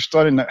things are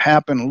starting to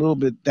happen a little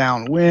bit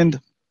downwind.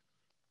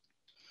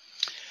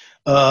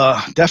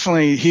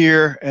 Definitely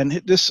here, and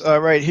this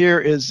right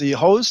here is the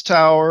hose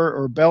tower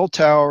or bell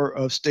tower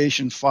of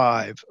Station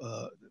 5.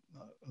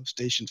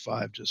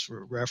 Just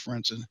for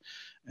reference,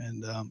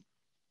 and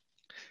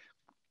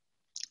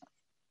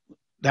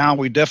now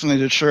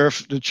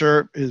the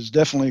chirp is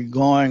definitely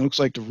going. Looks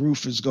like the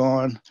roof is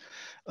gone.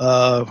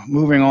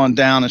 Moving on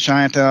down to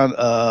Chinatown,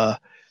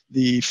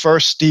 the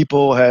first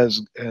steeple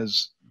has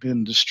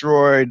been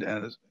destroyed.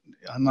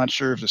 I'm not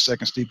sure if the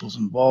second steeple is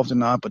involved or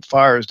not, but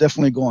fire is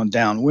definitely going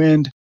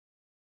downwind.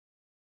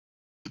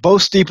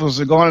 Both steeples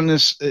are gone in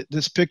this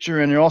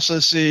picture, and you also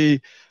see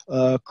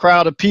a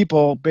crowd of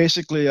people.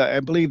 Basically,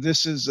 I believe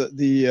this is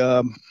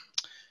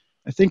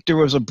I think there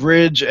was a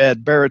bridge at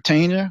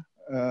Baratania.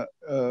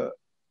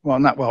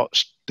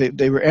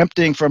 They were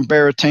emptying from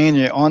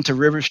Baratania onto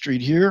River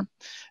Street here,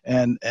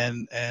 and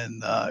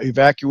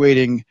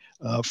evacuating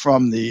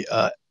from the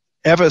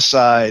Eva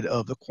side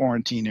of the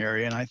quarantine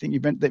area. And I think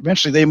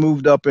eventually they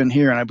moved up in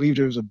here, and I believe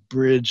there was a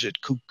bridge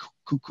at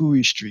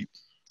Kukui Street.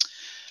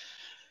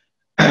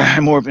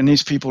 And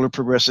these people are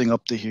progressing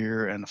up to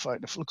here, and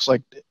it looks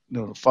like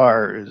the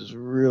fire is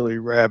really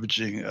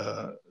ravaging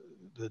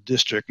the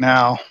district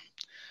now.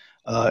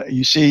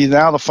 You see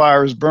now the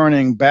fire is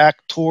burning back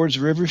towards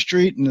River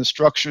Street, and the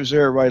structures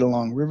there right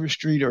along River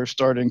Street are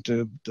starting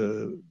to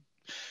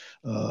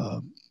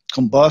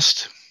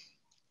combust.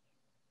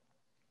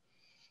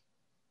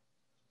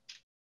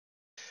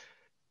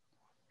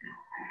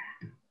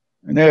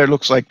 And there it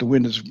looks like the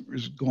wind is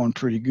going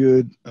pretty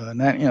good. And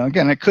that,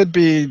 again, it could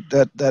be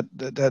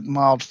that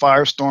mild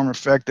firestorm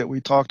effect that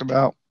we talked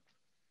about.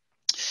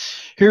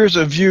 Here's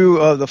a view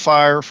of the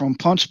fire from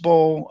Punch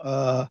Bowl.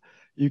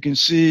 You can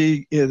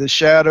see the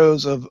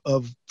shadows of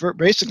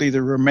basically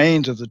the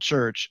remains of the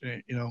church.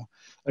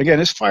 Again,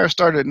 this fire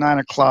started at 9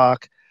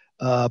 o'clock,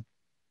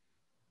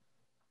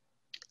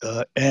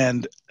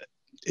 and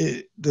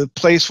the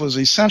place was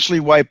essentially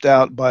wiped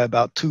out by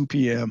about 2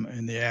 p.m.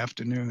 in the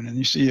afternoon. And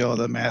you see all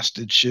the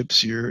masted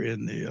ships here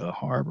in the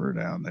harbor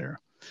down there.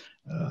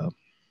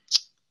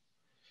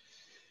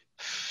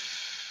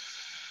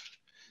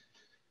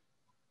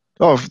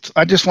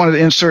 I just wanted to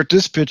insert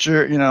this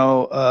picture. In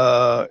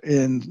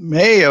around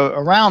May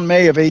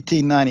of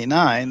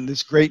 1899,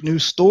 this great new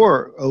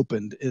store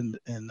opened in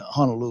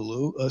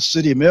Honolulu, a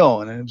City Mill,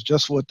 and it was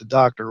just what the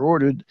doctor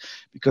ordered,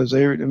 because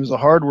it was a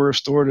hardware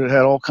store that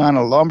had all kind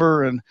of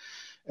lumber, and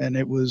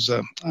it was.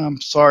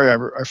 I'm sorry,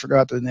 I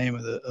forgot the name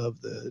of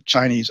the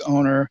Chinese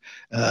owner.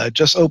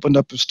 Just opened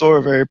up a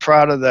store. Very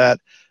proud of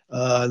that.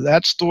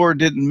 That store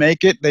didn't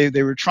make it.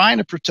 They were trying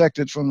to protect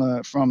it from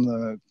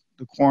the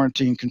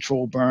quarantine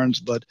control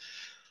burns, but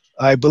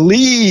I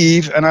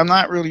believe, and I'm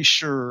not really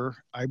sure,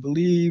 I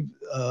believe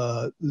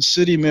the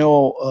City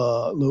Mill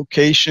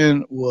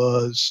location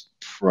was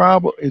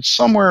it's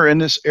somewhere in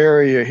this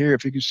area here.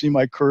 If you can see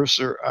my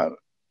cursor,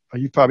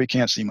 you probably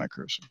can't see my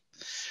cursor,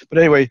 but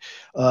anyway,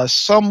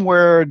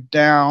 somewhere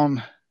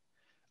down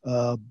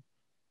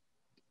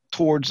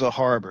towards the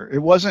harbor. It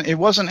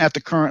wasn't at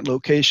the current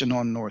location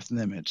on North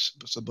Nimitz,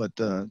 but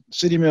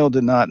City Mill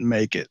did not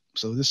make it.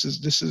 So this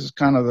is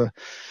kind of the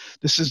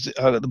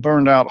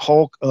burned out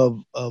hulk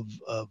of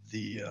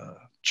the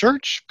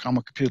church,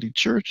 Kamakapili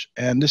Church,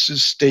 and this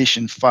is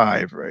Station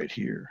 5 right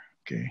here.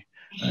 Okay,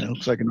 it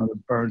looks like another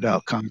burned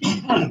out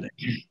concrete building.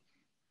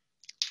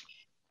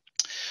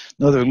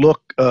 Another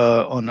look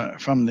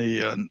from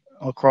the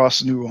across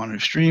the New Honor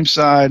Stream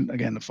side.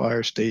 Again, the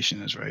fire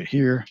station is right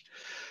here.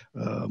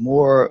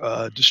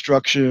 More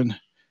destruction.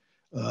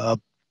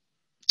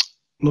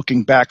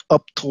 Looking back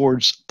up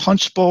towards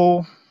Punch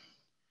Bowl.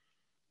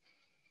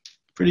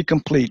 Pretty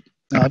complete.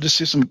 Now, just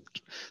see some.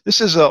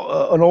 This is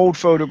an old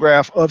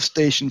photograph of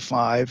Station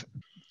 5.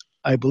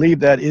 I believe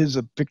that is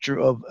a picture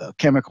of a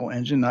chemical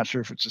engine. Not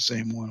sure if it's the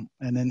same one.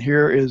 And then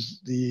here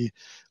is the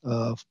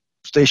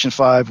Station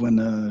 5 when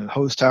the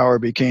hose tower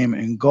became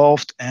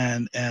engulfed,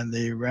 and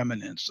the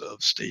remnants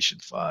of Station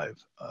 5.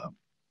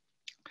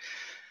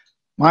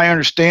 my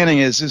understanding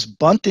is this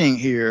bunting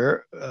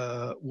here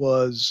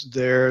was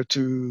there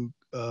to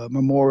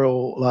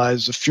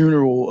memorialize the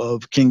funeral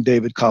of King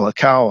David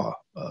Kalakaua.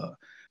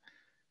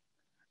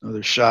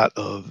 Another shot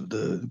of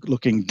the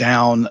looking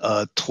down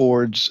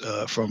towards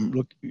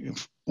from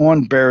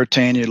on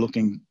Beretania,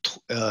 looking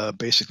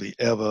basically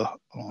Eva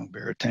along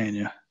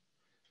Beretania.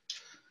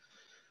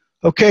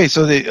 Okay,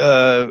 so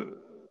the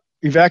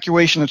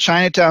evacuation of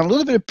Chinatown, a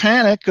little bit of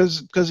panic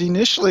because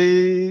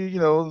initially, you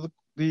know,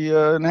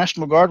 the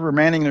National Guard were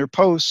manning their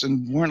posts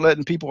and weren't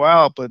letting people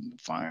out, but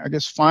I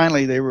guess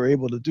finally they were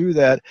able to do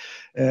that.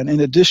 And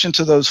in addition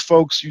to those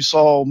folks you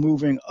saw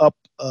moving up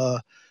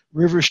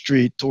River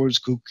Street towards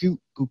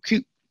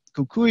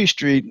Kukui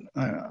Street,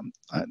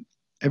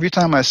 every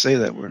time I say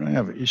that word, I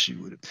have an issue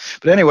with it.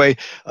 But anyway,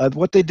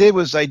 what they did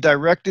was they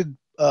directed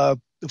the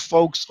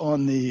folks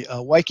on the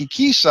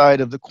Waikiki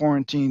side of the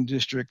quarantine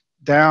district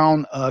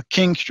down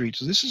King Street.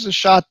 So this is a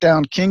shot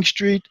down King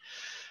Street.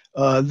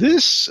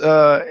 This,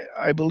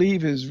 I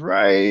believe, is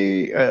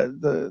right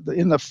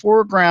in the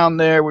foreground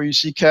there where you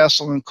see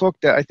Castle and Cook.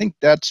 I think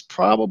that's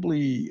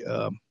probably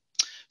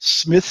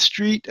Smith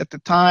Street at the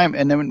time.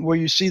 And then where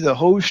you see the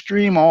hose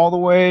stream all the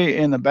way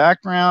in the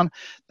background,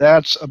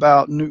 that's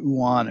about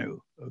Nu'uanu.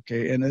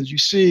 Okay, and as you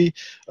see,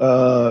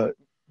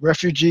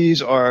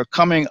 refugees are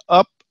coming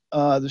up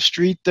the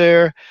street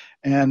there,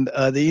 and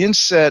the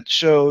inset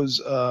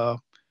shows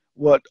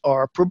what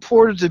are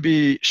purported to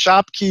be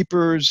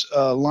shopkeepers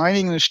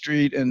lining the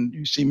street, and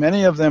you see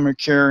many of them are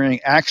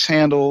carrying axe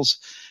handles,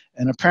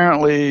 and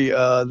apparently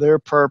their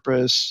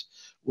purpose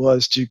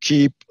was to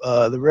keep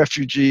the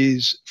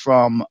refugees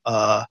from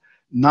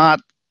not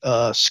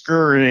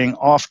scurrying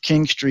off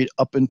King Street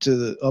up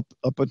into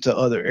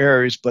other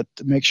areas, but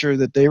to make sure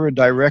that they were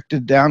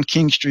directed down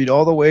King Street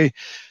all the way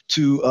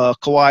to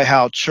Kauai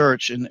Hau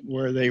Church, and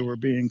where they were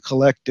being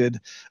collected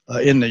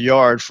in the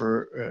yard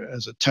for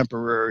as a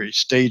temporary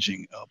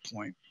staging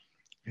point.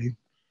 Okay.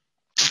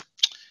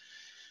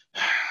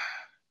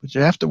 But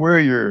you have to wear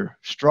your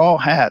straw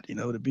hat, you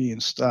know, to be in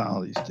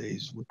style these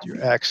days with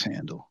your axe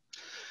handle.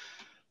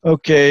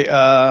 Okay.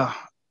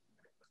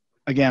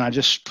 Again, I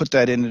just put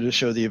that in to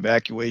show the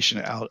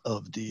evacuation out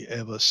of the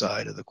Eva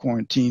side of the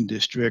quarantine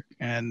district.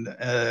 And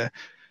a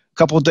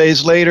couple of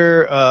days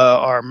later,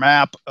 our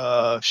map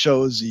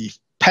shows the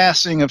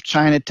passing of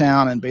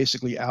Chinatown and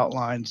basically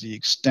outlines the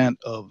extent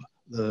of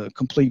the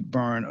complete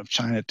burn of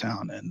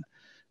Chinatown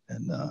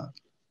and the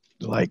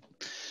like.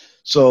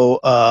 So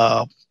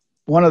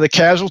one of the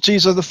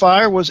casualties of the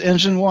fire was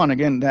Engine 1.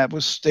 Again, that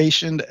was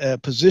stationed,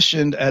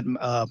 positioned at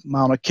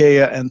Mauna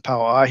Kea and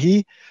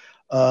Pauahi.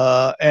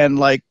 And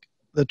like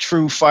the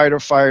true fighter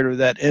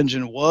that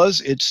Engine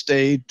was, it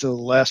stayed to the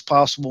last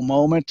possible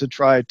moment to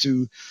try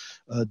to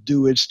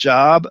do its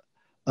job.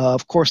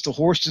 Of course, the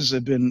horses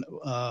had been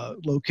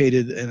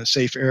located in a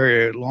safe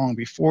area long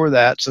before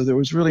that, so there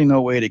was really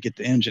no way to get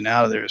the engine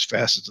out of there as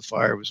fast as the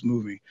fire was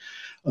moving.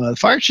 The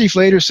fire chief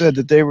later said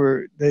that they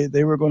were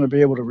going to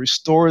be able to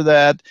restore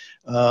that.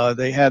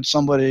 They had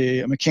somebody,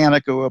 a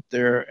mechanic, go up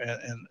there,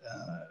 and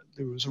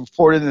it was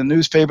reported in the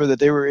newspaper that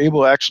they were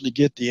able to actually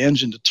get the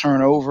engine to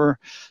turn over.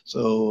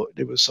 So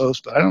it was so,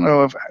 but I don't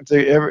know if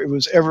it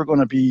was ever going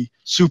to be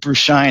super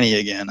shiny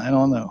again. I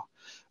don't know.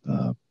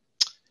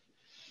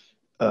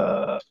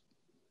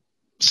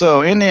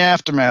 So in the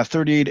aftermath,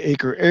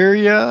 38-acre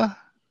area,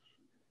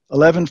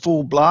 11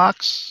 full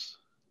blocks,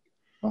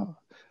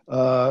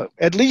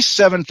 at least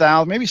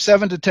 7,000, maybe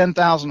 7,000 to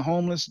 10,000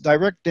 homeless,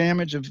 direct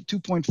damage of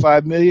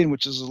 2.5 million,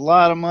 which is a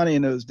lot of money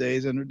in those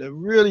days, and the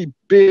really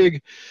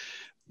big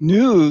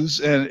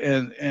news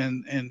and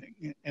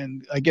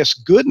I guess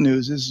good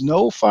news is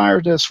no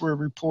fire deaths were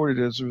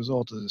reported as a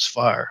result of this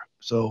fire.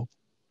 So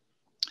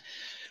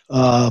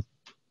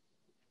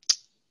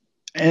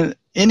and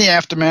in the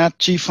aftermath,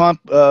 Chief Hunt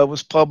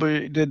was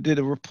did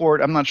a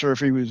report. I'm not sure if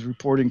he was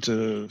reporting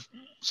to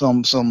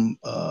some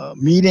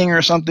meeting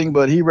or something,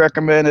 but he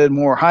recommended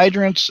more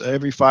hydrants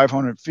every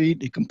 500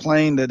 feet. He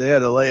complained that they had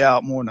to lay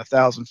out more than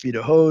 1,000 feet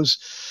of hose.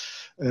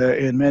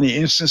 In many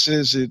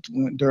instances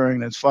during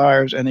the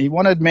fires, and he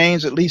wanted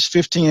mains at least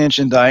 15-inch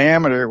in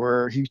diameter,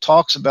 where he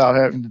talks about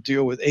having to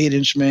deal with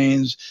 8-inch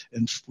mains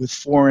and with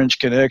 4-inch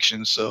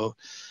connections. So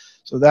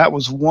that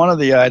was one of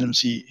the items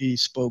he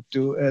spoke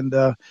to, and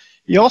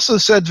he also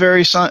said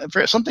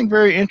something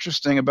very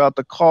interesting about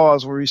the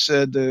cause, where he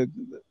said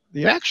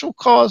the actual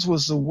cause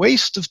was the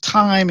waste of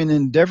time in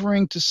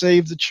endeavoring to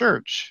save the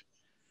church,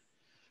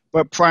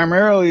 but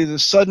primarily the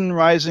sudden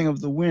rising of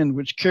the wind,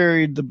 which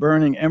carried the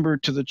burning ember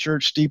to the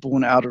church steeple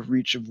and out of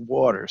reach of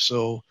water.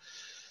 So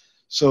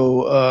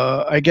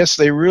I guess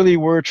they really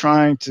were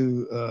trying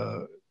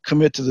to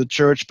commit to the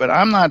church, but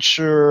I'm not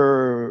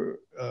sure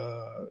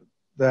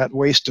that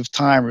waste of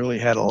time really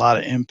had a lot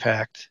of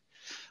impact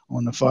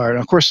on the fire. And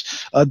of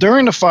course,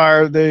 during the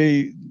fire,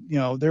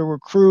 there were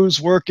crews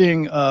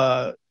working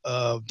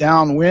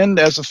downwind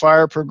as the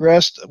fire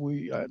progressed.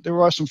 There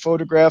were some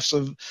photographs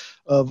of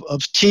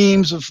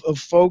teams of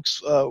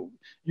folks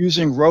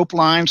using rope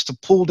lines to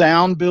pull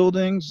down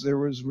buildings. There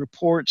was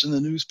reports in the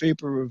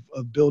newspaper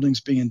of buildings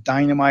being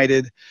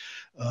dynamited.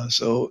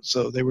 So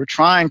they were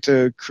trying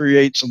to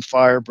create some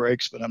fire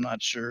breaks, but I'm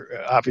not sure.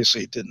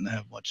 Obviously, it didn't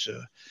have much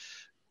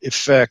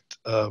effect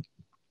on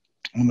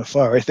the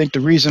fire. I think the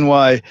reason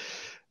why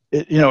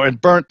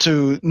it burnt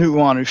to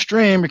Nuuanu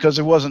Stream because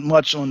there wasn't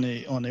much on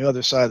the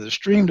other side of the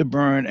stream to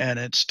burn, and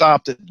it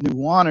stopped at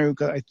Nuuanu.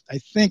 I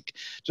think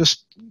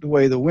just the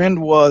way the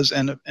wind was,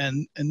 and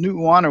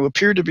Nuuanu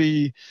appeared to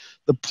be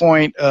the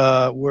point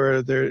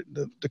where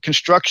the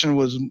construction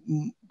was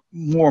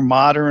more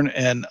modern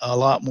and a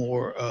lot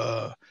more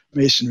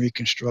masonry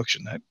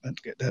construction.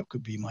 That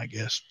could be my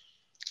guess.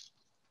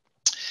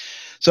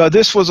 So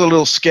this was a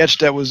little sketch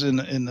that was in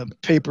the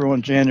paper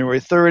on January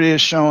 30th,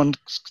 showing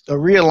a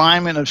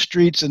realignment of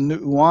streets in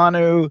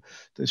Nuuanu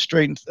to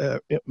straighten,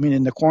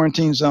 in the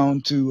quarantine zone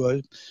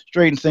to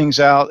straighten things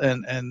out,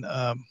 and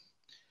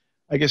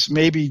I guess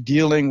maybe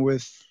dealing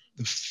with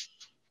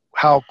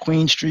how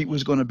Queen Street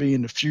was going to be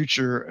in the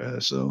future.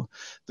 So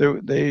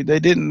they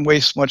didn't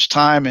waste much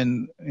time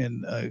in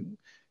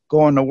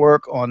going to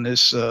work on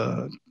this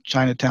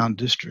Chinatown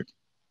district.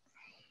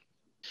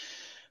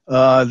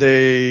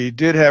 They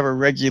did have a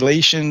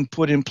regulation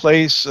put in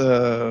place,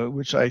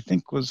 which I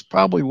think was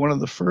probably one of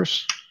the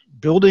first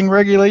building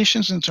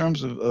regulations in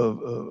terms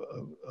of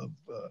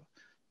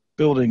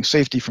building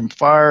safety from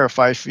fire, a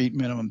 5 feet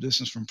minimum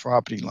distance from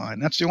property line.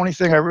 That's the only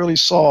thing I really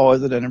saw,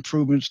 other than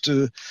improvements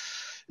to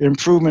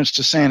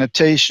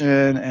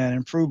sanitation and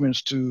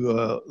improvements to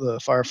the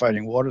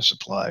firefighting water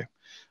supply.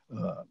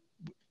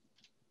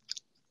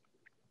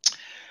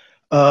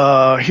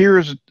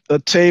 Here's a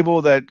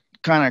table that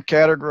kind of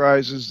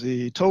categorizes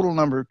the total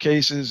number of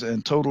cases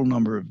and total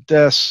number of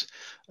deaths,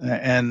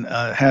 and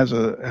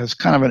has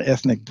kind of an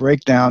ethnic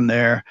breakdown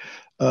there.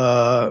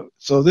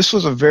 So this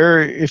was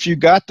if you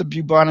got the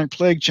bubonic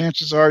plague,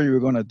 chances are you were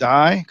going to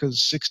die,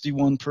 because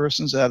 61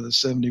 persons out of the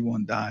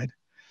 71 died,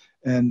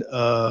 and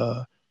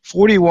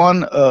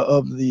 41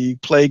 of the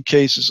plague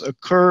cases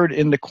occurred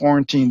in the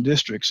quarantine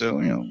district. So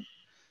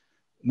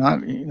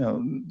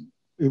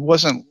it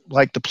wasn't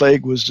like the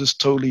plague was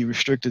just totally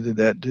restricted to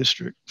that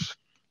district.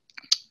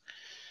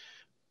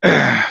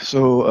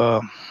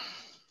 So,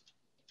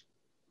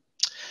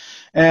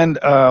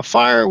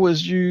 fire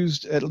was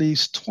used at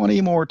least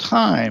 20 more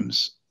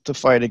times to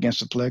fight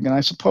against the plague. And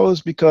I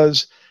suppose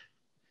because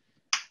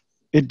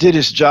it did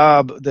its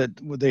job that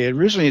they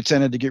originally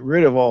intended to get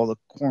rid of all the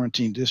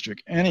quarantine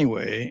district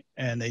anyway,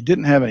 and they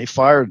didn't have any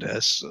fire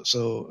deaths.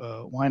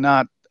 So why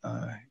not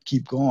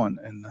keep going?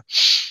 And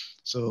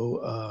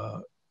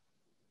so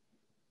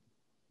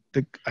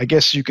I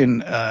guess you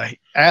can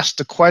ask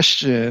the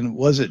question,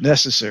 was it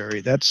necessary?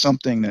 That's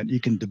something that you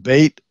can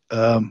debate.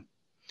 And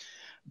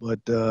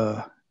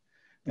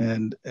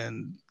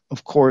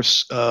of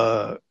course,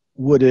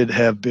 would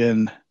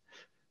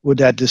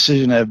that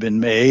decision have been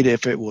made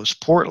if it was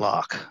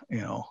Portlock,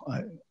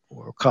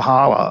 or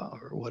Kahala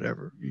or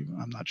whatever?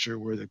 I'm not sure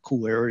where the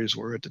cool areas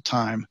were at the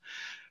time.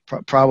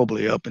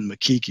 Probably up in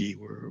Makiki,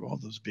 where all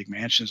those big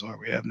mansions are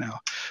we have now.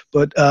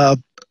 But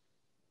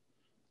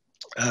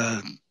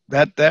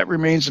that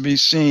remains to be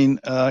seen.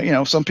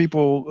 Some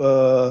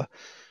people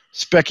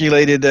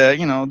speculated that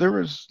there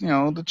was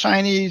the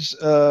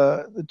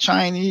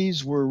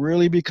Chinese were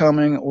really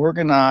becoming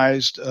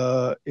organized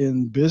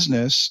in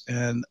business,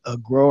 and a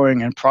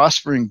growing and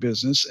prospering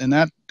business, and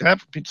that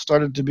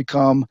started to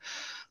become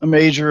a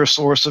major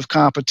source of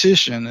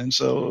competition. And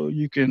so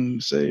you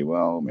can say,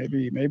 well,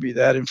 maybe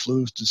that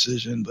influenced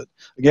decision, but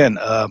again,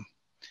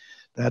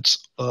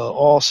 that's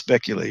all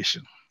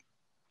speculation.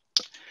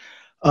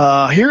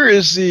 Here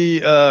is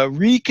the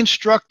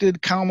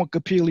reconstructed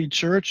Kaumakapili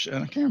Church,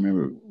 and I can't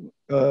remember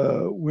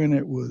when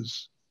it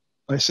was.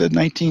 I said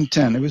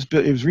 1910. It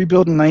was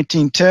rebuilt in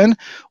 1910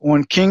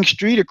 on King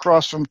Street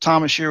across from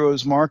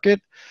Tomashiro's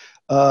Market.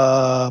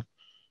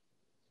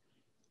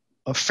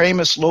 A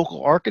famous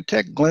local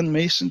architect, Glenn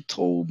Mason,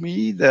 told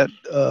me that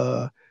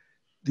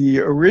the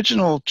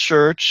original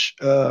church,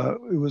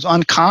 it was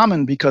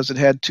uncommon because it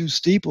had 2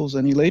 steeples,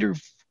 and he later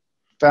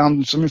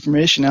found some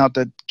information out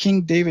that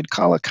King David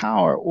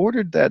Kalakaua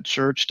ordered that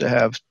church to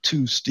have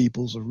 2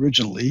 steeples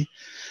originally,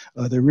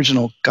 the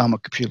original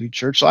Kaumakapili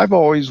Church. So I've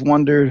always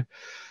wondered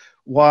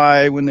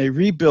why, when they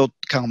rebuilt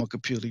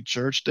Kaumakapili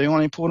Church, they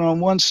only put on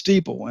 1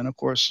 steeple. And of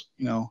course,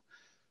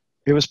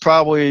 it was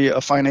probably a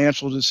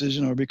financial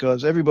decision, or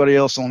because everybody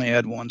else only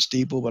had 1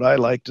 steeple. But I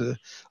like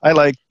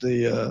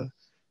the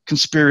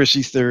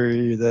conspiracy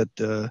theory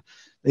that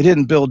they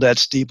didn't build that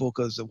steeple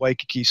because the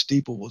Waikiki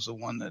steeple was the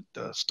one that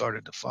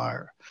started the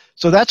fire.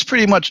 So that's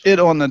pretty much it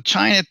on the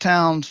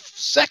Chinatown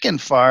second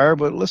fire.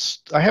 But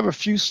I have a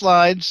few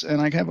slides,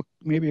 and I have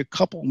maybe a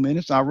couple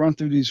minutes. I'll run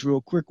through these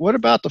real quick. What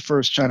about the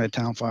first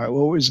Chinatown fire?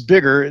 Well, it was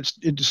bigger.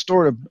 It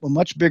distorted a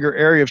much bigger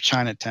area of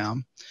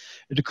Chinatown.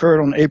 It occurred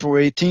on April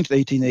 18th,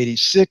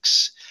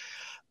 1886.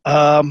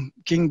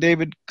 King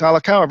David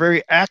Kalakaua,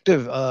 very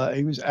active.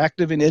 He was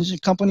active in Engine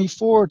Company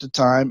 4 at the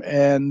time,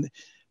 and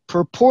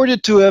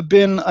purported to have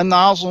been a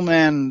nozzle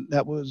man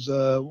that was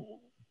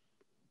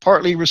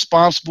partly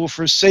responsible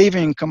for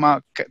saving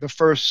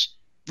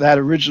that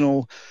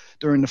original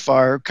during the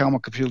fire,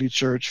 Kamakapili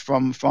Church,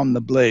 from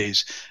the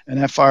blaze. And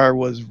that fire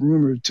was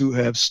rumored to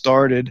have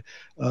started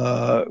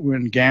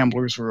when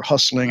gamblers were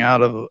hustling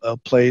out of a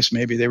place.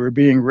 Maybe they were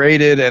being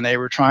raided and they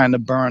were trying to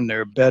burn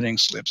their betting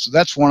slips. So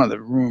that's one of the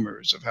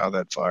rumors of how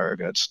that fire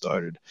got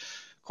started.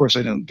 Of course, I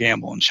didn't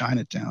gamble in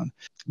Chinatown.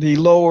 The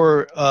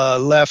lower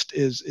left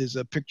is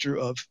a picture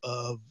of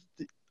one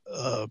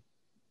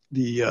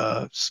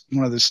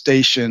of the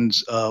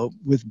stations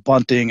with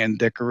bunting and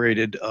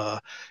decorated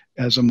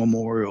as a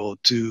memorial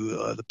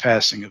to the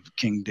passing of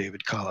King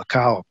David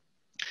Kalakaua.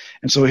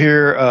 And so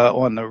here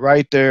on the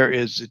right there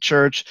is the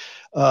church.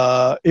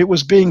 It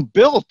was being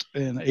built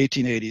in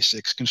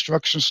 1886.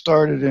 Construction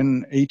started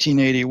in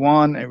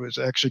 1881. It was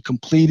actually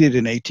completed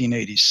in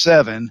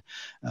 1887.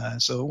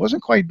 So it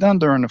wasn't quite done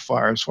during the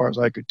fire, as far as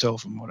I could tell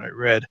from what I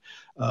read.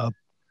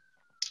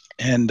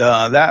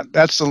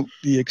 That's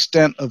the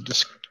extent of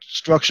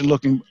destruction,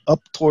 looking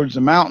up towards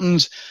the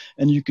mountains.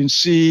 And you can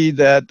see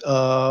that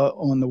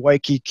on the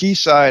Waikiki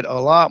side, a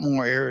lot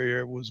more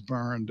area was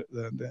burned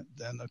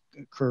than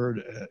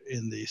occurred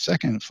in the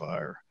second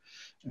fire.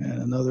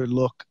 And another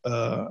look,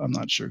 I'm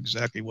not sure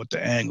exactly what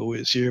the angle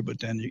is here, but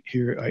then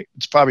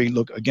it's probably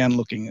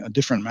looking a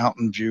different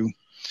mountain view.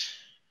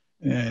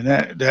 And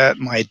that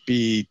might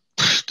be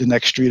the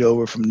next street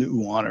over from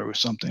Nu'uanu or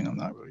something. I'm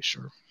not really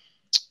sure.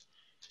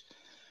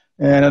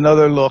 And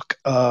another look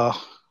of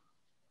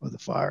the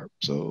fire.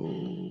 So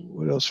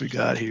what else we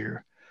got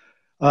here?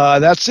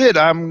 That's it.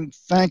 I'm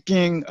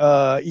thanking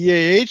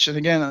EAH, and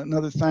again,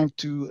 another thank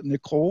to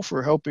Nicole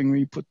for helping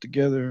me put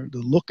together the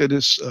look at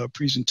this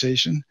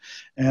presentation.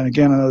 And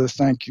again, another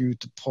thank you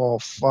to Paul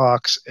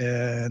Fox.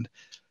 And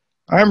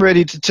I'm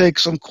ready to take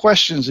some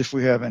questions if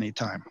we have any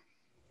time.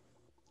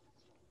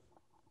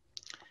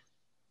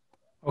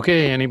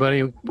 Okay,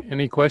 anybody,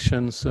 any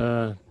questions?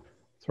 Throw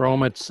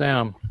them at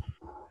Sam.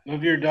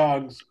 Love your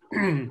dogs.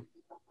 I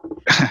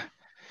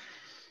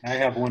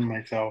have one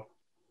myself.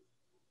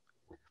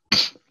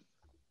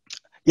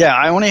 Yeah,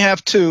 I only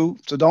have 2,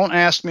 so don't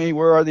ask me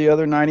where are the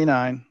other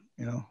 99.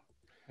 You know,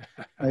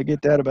 I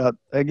get that about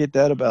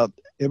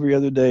every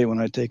other day when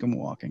I take them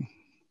walking.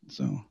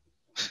 So,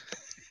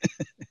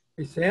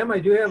 Hey, Sam, I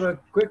do have a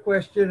quick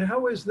question. How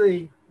was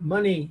the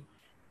money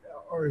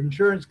or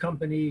insurance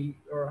company,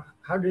 or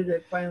how did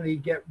it finally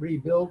get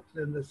rebuilt?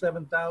 And the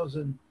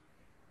 7,000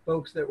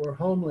 folks that were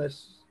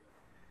homeless,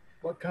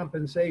 what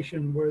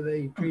compensation were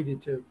they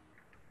treated to?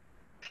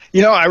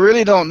 you know, I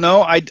really don't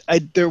know.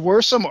 There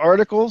were some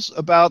articles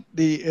about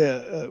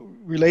the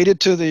related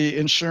to the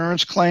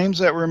insurance claims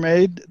that were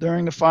made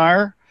during the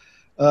fire,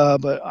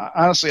 but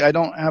honestly, I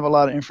don't have a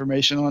lot of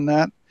information on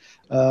that.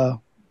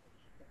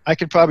 I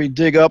could probably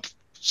dig up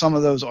some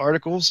of those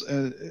articles,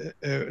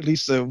 at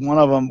least one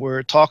of them where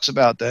it talks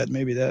about that.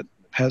 Maybe that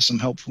has some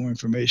helpful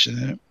information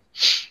in it.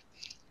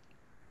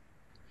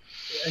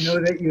 I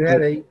know that you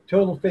had a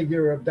total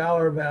figure of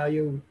dollar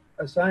value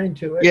assigned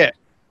to it. Yeah.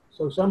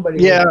 So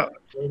somebody. Yeah.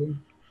 Was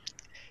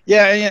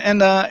Yeah,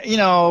 and you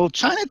know,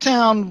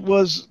 Chinatown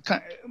was,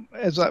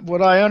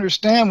 what I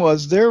understand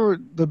was there were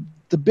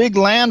the big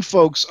land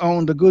folks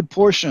owned a good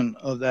portion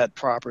of that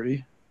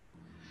property,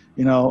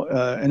 you know,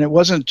 and it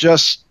wasn't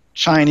just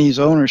Chinese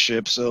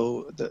ownership.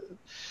 So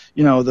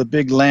the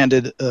big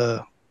landed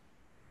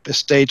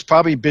estates,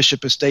 probably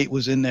Bishop Estate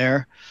was in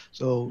there.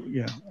 So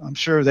yeah, I'm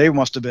sure they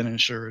must have been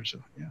insured. So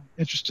yeah,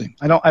 interesting.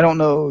 I don't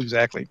know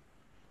exactly.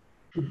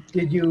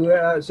 Did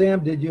you,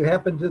 Sam? Did you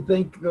happen to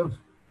think of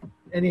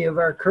any of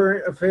our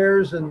current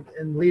affairs and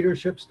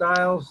leadership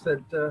styles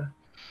that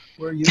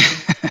we're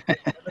using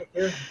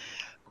here?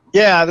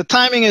 Yeah, the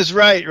timing is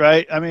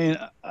right. I mean,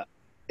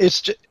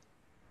 it's just,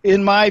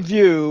 in my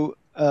view,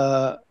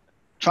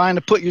 trying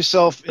to put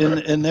yourself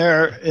in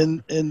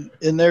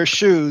their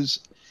shoes.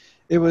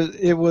 It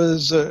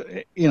was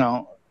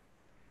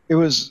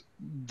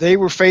they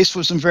were faced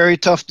with some very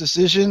tough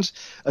decisions.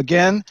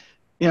 Again,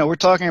 you know, we're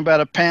talking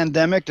about a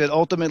pandemic that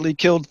ultimately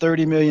killed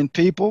 30 million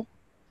people.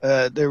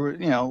 There were,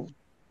 you know,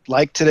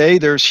 like today,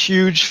 there's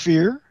huge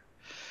fear,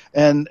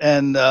 and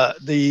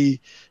the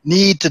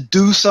need to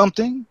do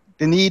something,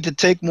 the need to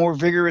take more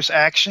vigorous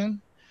action.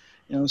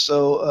 You know,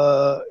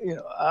 so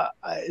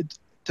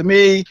to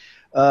me,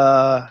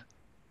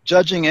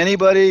 judging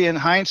anybody in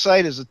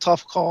hindsight is a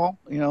tough call.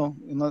 You know,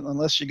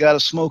 unless you got a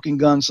smoking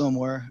gun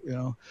somewhere. You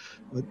know,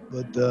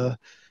 but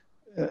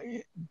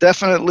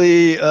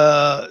definitely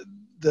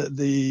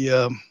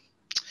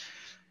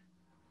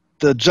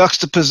the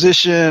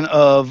juxtaposition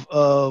of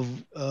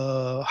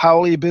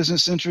Howley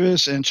business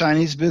interests and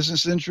Chinese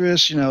business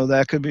interests, you know,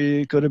 that could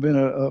have been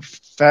a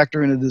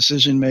factor in the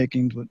decision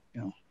making. But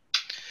you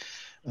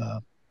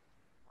know,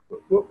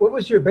 what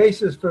was your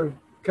basis for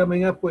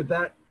coming up with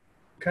that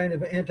kind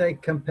of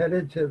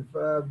anti-competitive?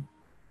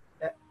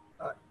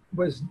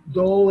 Was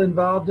Dole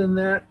involved in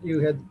that?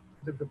 You had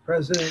the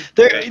president.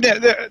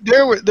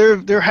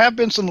 There have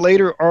been some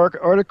later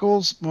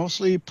articles,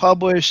 mostly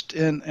published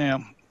in.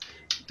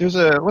 There's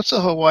what's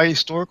the Hawaii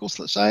Historical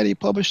Society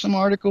published some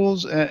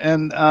articles,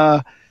 and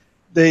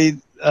they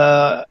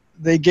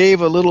they gave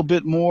a little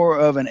bit more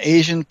of an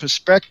Asian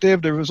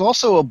perspective. There was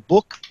also a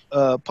book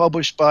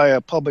published by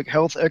a public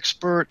health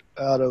expert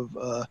out of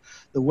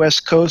the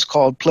West Coast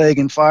called Plague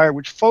and Fire,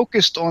 which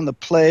focused on the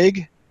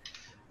plague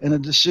and the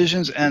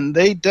decisions, and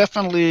they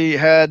definitely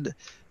had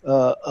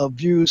a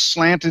view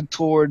slanted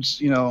towards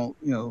that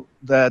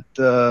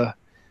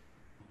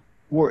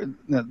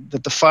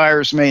that the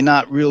fires may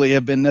not really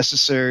have been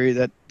necessary,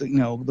 that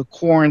the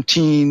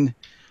quarantine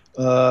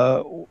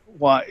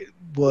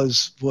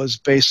was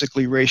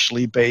basically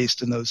racially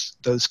based, and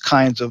those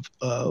kinds of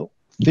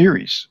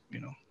theories.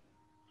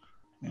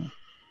 Yeah.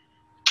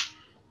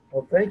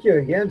 Well, thank you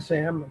again,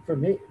 Sam.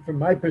 From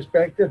my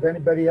perspective,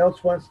 anybody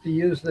else wants to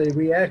use the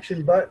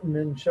reaction button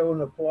and show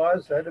an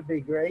applause, that'd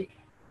be great.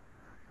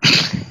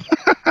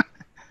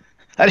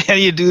 How do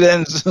you do that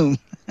in Zoom?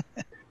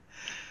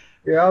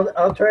 Yeah,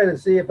 I'll try to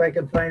see if I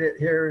can find it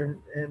here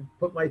and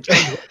put my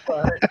thumbs up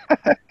on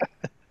it.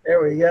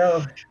 There we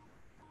go.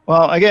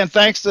 Well, again,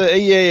 thanks to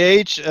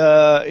EAH,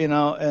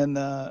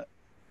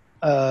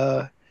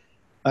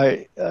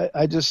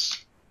 I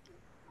just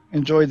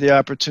enjoyed the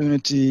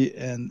opportunity,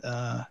 and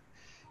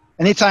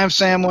anytime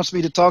Sam wants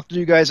me to talk to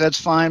you guys, that's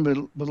fine, but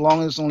as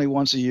long as it's only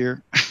once a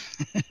year.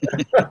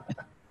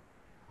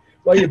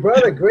 Well, you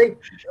brought a great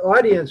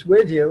audience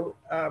with you.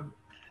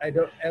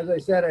 As I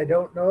said, I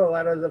don't know a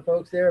lot of the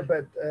folks there,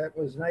 but it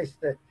was nice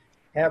to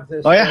have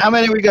this. Oh yeah, how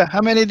many we got?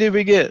 How many did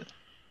we get?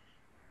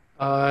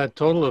 A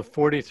total of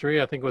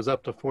 43. I think it was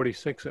up to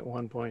 46 at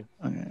one point.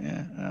 Okay,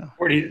 yeah.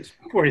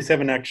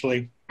 47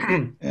 actually.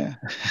 Yeah.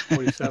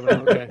 47.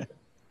 Okay.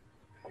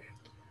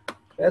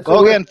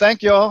 Well, again,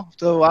 thank y'all.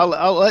 So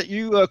I'll let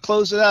you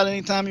close it out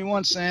anytime you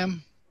want,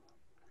 Sam.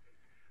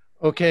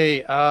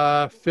 Okay,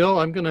 Phil,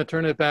 I'm going to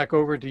turn it back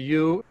over to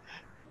you.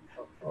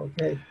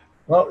 Okay.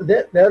 Well,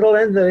 that'll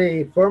end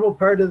the formal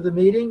part of the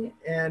meeting.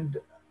 And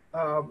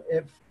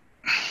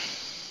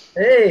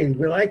hey,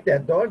 we like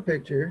that dog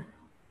picture.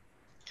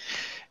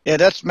 Yeah,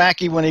 that's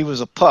Mackie when he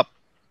was a pup.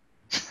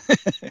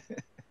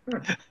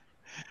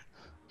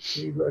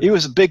 He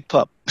was a big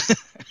pup.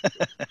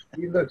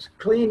 He looks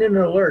clean and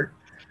alert.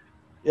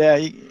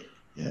 Yeah,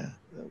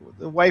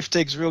 the wife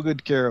takes real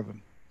good care of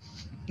him.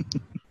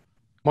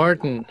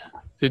 Martin,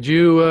 did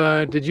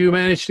you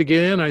manage to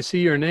get in? I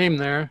see your name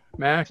there,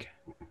 Mac.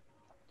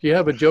 Do you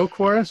have a joke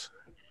for us?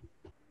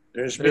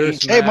 There's me.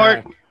 Hey,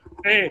 Mark.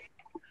 Hey.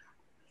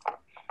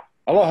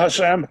 Aloha,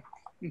 Sam.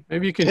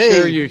 Maybe you can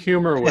share your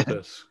humor with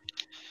us.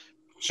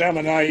 Sam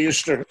and I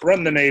used to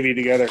run the Navy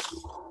together.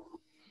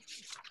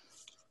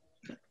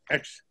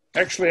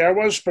 Actually, I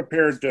was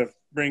prepared to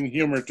bring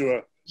humor to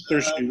a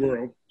thirsty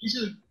world.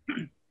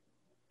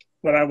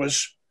 But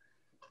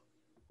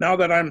now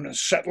that I'm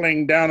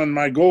settling down in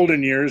my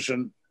golden years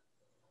and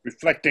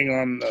reflecting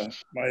on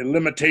my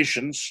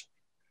limitations,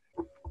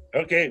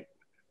 okay,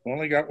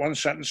 only got one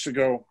sentence to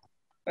go.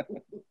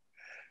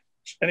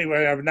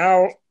 Anyway, I've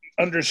now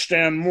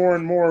understand more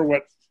and more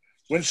what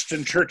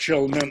Winston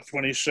Churchill meant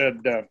when he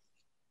said,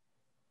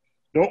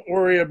 don't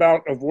worry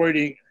about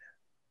avoiding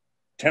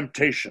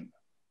temptation.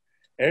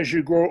 As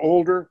you grow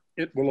older,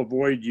 it will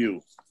avoid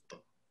you.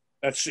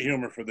 That's the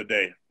humor for the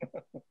day.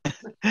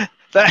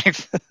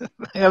 Thanks.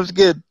 That was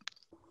good.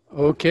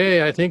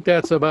 Okay, I think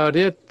that's about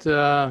it.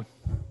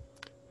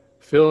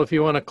 Phil, if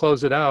you want to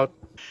close it out.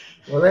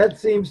 Well, that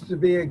seems to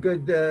be a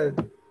good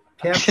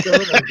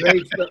capstone or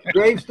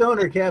gravestone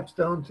or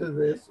capstone to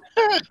this.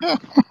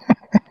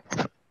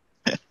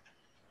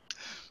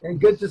 And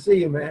good to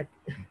see you, Mac.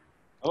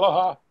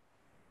 Aloha.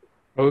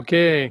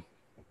 Okay,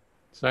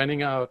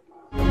 signing out.